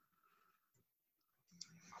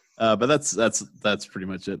 But that's pretty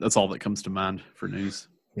much it. That's all that comes to mind for news.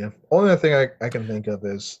 Yeah. Only other thing I can think of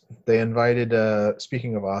is they invited,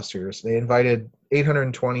 speaking of Oscars, they invited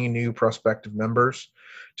 820 new prospective members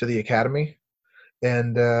to the Academy.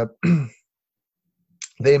 And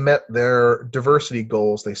they met their diversity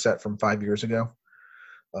goals they set from 5 years ago.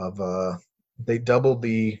 They doubled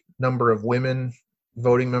the number of women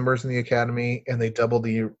voting members in the Academy, and they doubled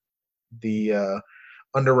the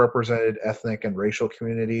underrepresented ethnic and racial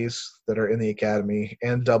communities that are in the Academy,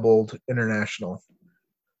 and doubled international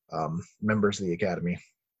members of the Academy.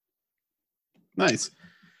 Nice.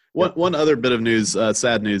 One other bit of news,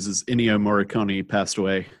 sad news, is Ennio Morricone passed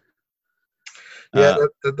away. Yeah,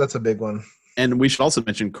 that's a big one. And we should also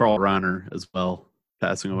mention Carl Reiner as well,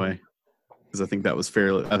 passing away, because I think that was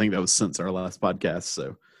since our last podcast.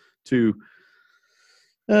 So, two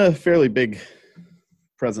fairly big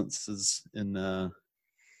presences in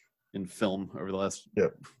film over the last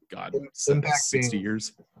 60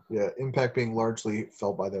 years. Yeah, impact being largely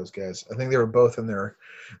felt by those guys. I think they were both in their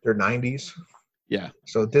 90s. Yeah.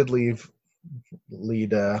 So it did lead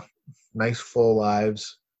nice full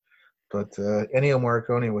lives. But Ennio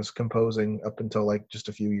Morricone was composing up until like just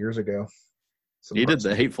a few years ago. He did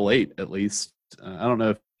the Hateful Eight, at least. I don't know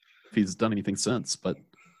if he's done anything since, but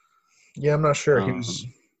yeah, I'm not sure. He was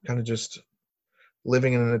kind of just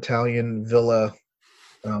living in an Italian villa,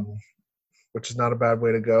 which is not a bad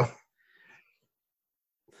way to go.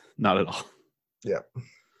 Not at all. Yeah.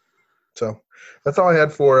 So that's all I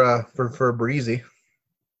had for Breezy.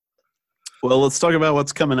 Well, let's talk about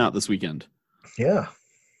what's coming out this weekend. Yeah.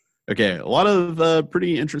 Okay, a lot of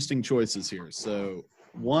pretty interesting choices here. So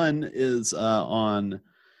one is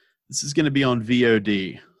this is going to be on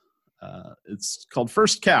VOD. It's called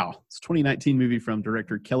First Cow. It's a 2019 movie from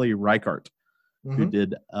director Kelly Reichardt, who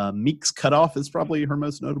did Meek's Cutoff is probably her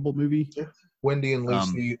most notable movie. Yeah. Wendy and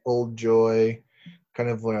Lucy, Old Joy, kind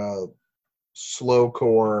of slow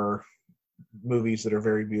core movies that are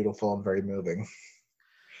very beautiful and very moving.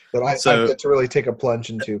 That I get to really take a plunge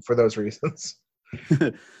into for those reasons.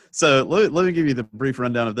 So let me give you the brief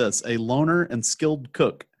rundown of this. A loner and skilled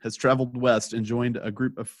cook has traveled west and joined a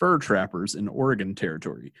group of fur trappers in Oregon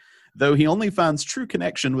Territory, though he only finds true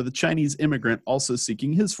connection with a Chinese immigrant also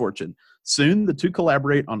seeking his fortune. Soon, the two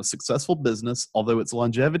collaborate on a successful business, although its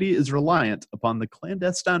longevity is reliant upon the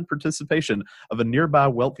clandestine participation of a nearby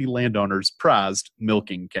wealthy landowner's prized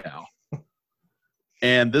milking cow.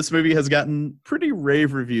 And this movie has gotten pretty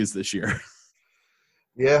rave reviews this year.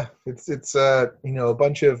 Yeah, it's a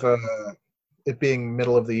bunch of it being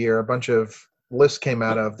middle of the year, a bunch of lists came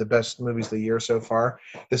out of the best movies of the year so far.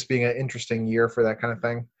 This being an interesting year for that kind of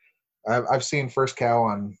thing. I've seen First Cow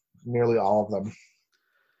on nearly all of them.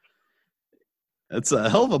 It's a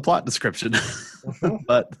hell of a plot description, Mm-hmm.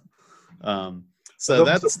 but so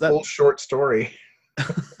that's a full short story.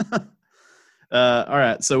 All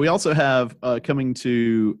right, so we also have coming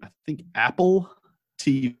to, I think, Apple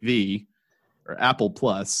TV or Apple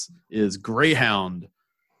Plus is Greyhound.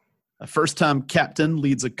 A first-time captain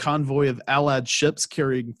leads a convoy of Allied ships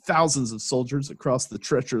carrying thousands of soldiers across the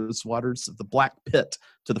treacherous waters of the Black Pit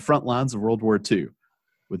to the front lines of World War II.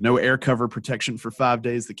 With no air cover protection for 5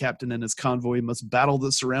 days, the captain and his convoy must battle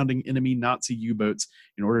the surrounding enemy Nazi U-boats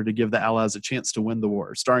in order to give the Allies a chance to win the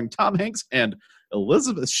war. Starring Tom Hanks and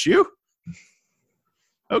Elizabeth Shue.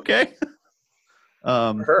 Okay.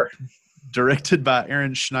 Her. Directed by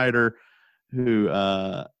Aaron Schneider, who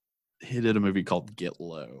he did a movie called Get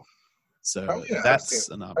Low. So that's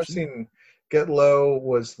an option. I've seen Get Low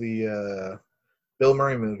was the Bill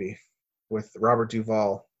Murray movie with Robert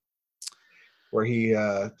Duvall, where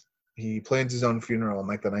he plans his own funeral in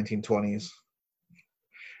like the 1920s.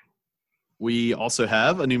 We also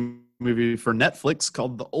have a new movie for Netflix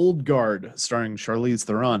called The Old Guard, starring Charlize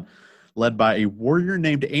Theron, led by a warrior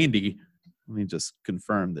named Andy. Let me just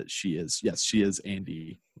confirm that she is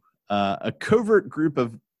Andy. A covert group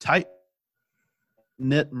of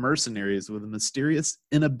tight-knit mercenaries with a mysterious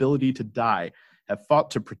inability to die have fought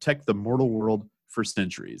to protect the mortal world for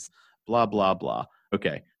centuries. Blah, blah, blah.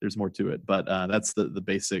 Okay, there's more to it, but that's the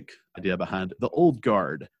basic idea behind The Old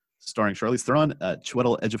Guard, starring Charlize Theron,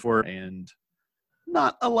 Chiwetel Ejiofor, and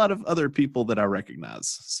not a lot of other people that I recognize.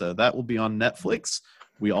 So that will be on Netflix.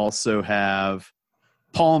 We also have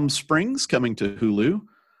Palm Springs coming to Hulu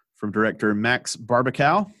from director Max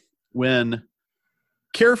Barbakow. When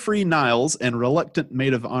carefree Niles and reluctant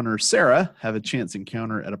maid of honor Sarah have a chance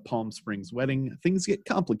encounter at a Palm Springs wedding, things get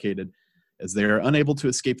complicated as they are unable to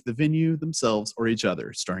escape the venue, themselves, or each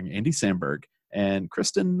other, starring Andy Samberg and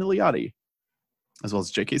Kristen Milioti, as well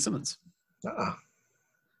as J.K. Simmons.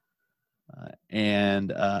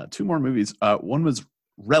 And two more movies. One was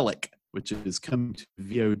Relic, which is coming to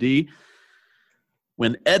VOD.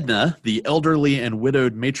 When Edna, the elderly and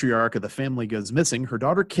widowed matriarch of the family, goes missing, her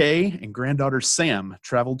daughter Kay and granddaughter Sam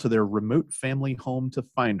travel to their remote family home to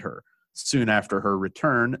find her. Soon after her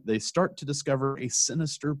return, they start to discover a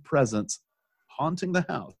sinister presence haunting the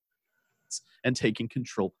house and taking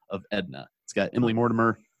control of Edna. It's got Emily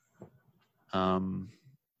Mortimer.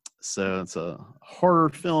 So it's a horror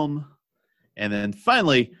film. And then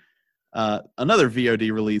finally, another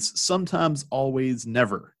VOD release, Sometimes, Always,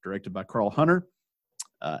 Never, directed by Carl Hunter.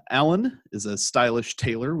 Alan is a stylish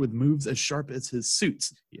tailor with moves as sharp as his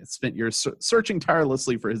suits. He has spent years searching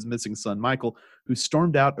tirelessly for his missing son, Michael, who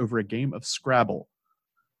stormed out over a game of Scrabble.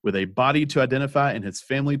 With a body to identify and his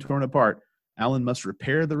family torn apart, Alan must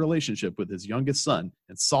repair the relationship with his youngest son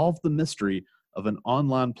and solve the mystery of an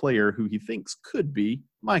online player who he thinks could be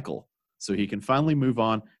Michael, so he can finally move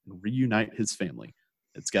on and reunite his family.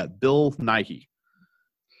 It's got Bill Nighy.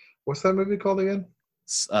 What's that movie called again?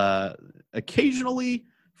 Occasionally,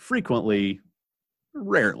 frequently,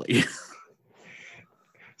 rarely.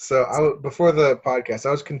 So before the podcast,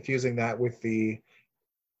 I was confusing that with the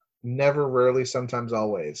Never, Rarely, Sometimes,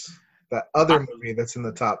 Always. That other movie that's in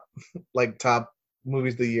the top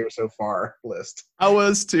movies of the year so far list. I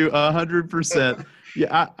was too, 100%.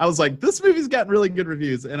 Yeah, I was like, this movie's gotten really good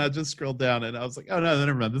reviews, and I just scrolled down, and I was like, oh no,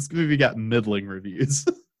 never mind. This movie got middling reviews.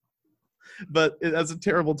 But it has a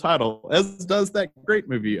terrible title, as does that great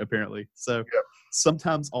movie, apparently. So yep.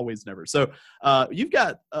 Sometimes, Always, Never. So you've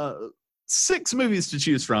got 6 movies to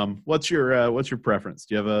choose from. What's your preference?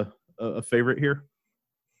 Do you have a favorite here?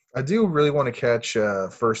 I do really want to catch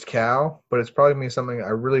First Cow, but it's probably going to be something I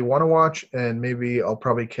really want to watch, and maybe I'll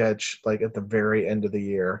probably catch like at the very end of the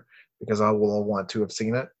year because I will want to have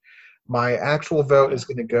seen it. My actual vote is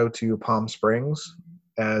going to go to Palm Springs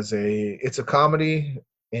it's a comedy.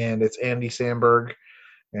 and it's Andy Samberg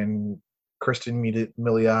and Kristen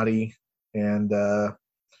Milioti, and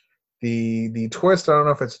the twist, I don't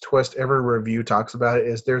know if it's a twist, every review talks about it,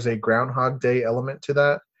 is there's a Groundhog Day element to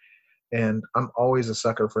that, and I'm always a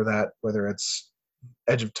sucker for that, whether it's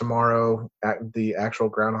Edge of Tomorrow, the actual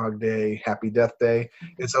Groundhog Day, Happy Death Day.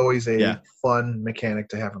 It's always a fun mechanic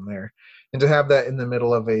to have them there. And to have that in the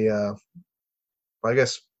middle of a, I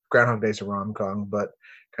guess Groundhog Day's a rom-com, but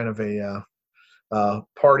kind of a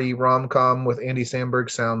party rom-com with Andy Samberg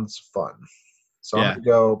sounds fun. So I'm going to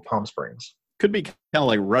go Palm Springs. Could be kind of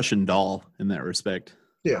like Russian Doll in that respect.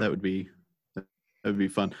 Yeah. That would be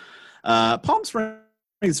fun. Palm Springs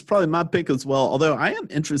is probably my pick as well, although I am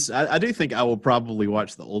interested. I do think I will probably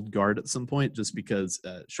watch The Old Guard at some point, just because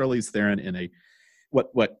Charlize Theron in a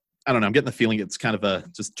what I don't know, I'm getting the feeling it's kind of a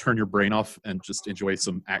just turn your brain off and just enjoy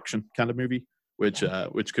some action kind of movie, which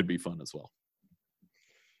could be fun as well.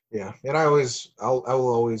 Yeah, and I will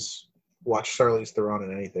always watch Charlize Theron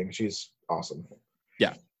in anything. She's awesome.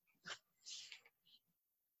 Yeah.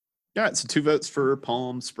 All right, so 2 votes for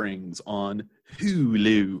Palm Springs on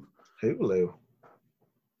Hulu.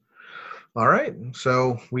 All right,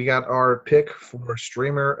 so we got our pick for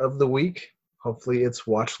Streamer of the Week. Hopefully it's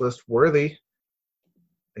watch list worthy.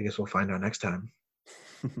 I guess we'll find out next time.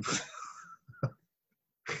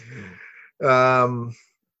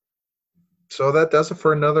 So that does it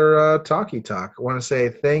for another Talkie Talk. I want to say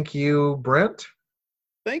thank you, Brent.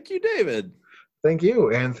 Thank you, David. Thank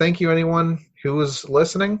you, and thank you anyone who was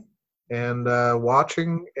listening and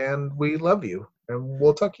watching, and we love you, and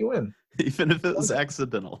we'll tuck you in. Even if it was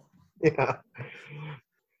accidental. Yeah.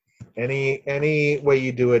 Any way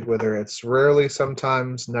you do it, whether it's rarely,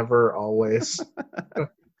 sometimes, never, always,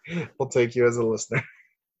 we'll take you as a listener.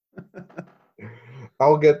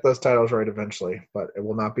 I'll get those titles right eventually, but it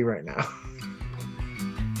will not be right now.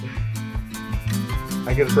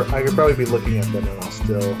 I could probably be looking at them and I'll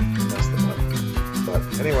still mess them up.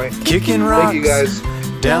 But anyway, kicking rocks, thank you guys.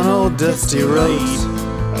 Down old dusty roads.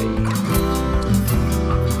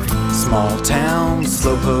 Small town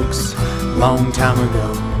slowpokes, long time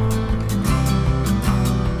ago.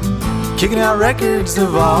 Kicking out records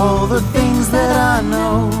of all the things that I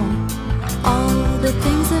know. All the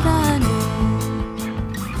things that I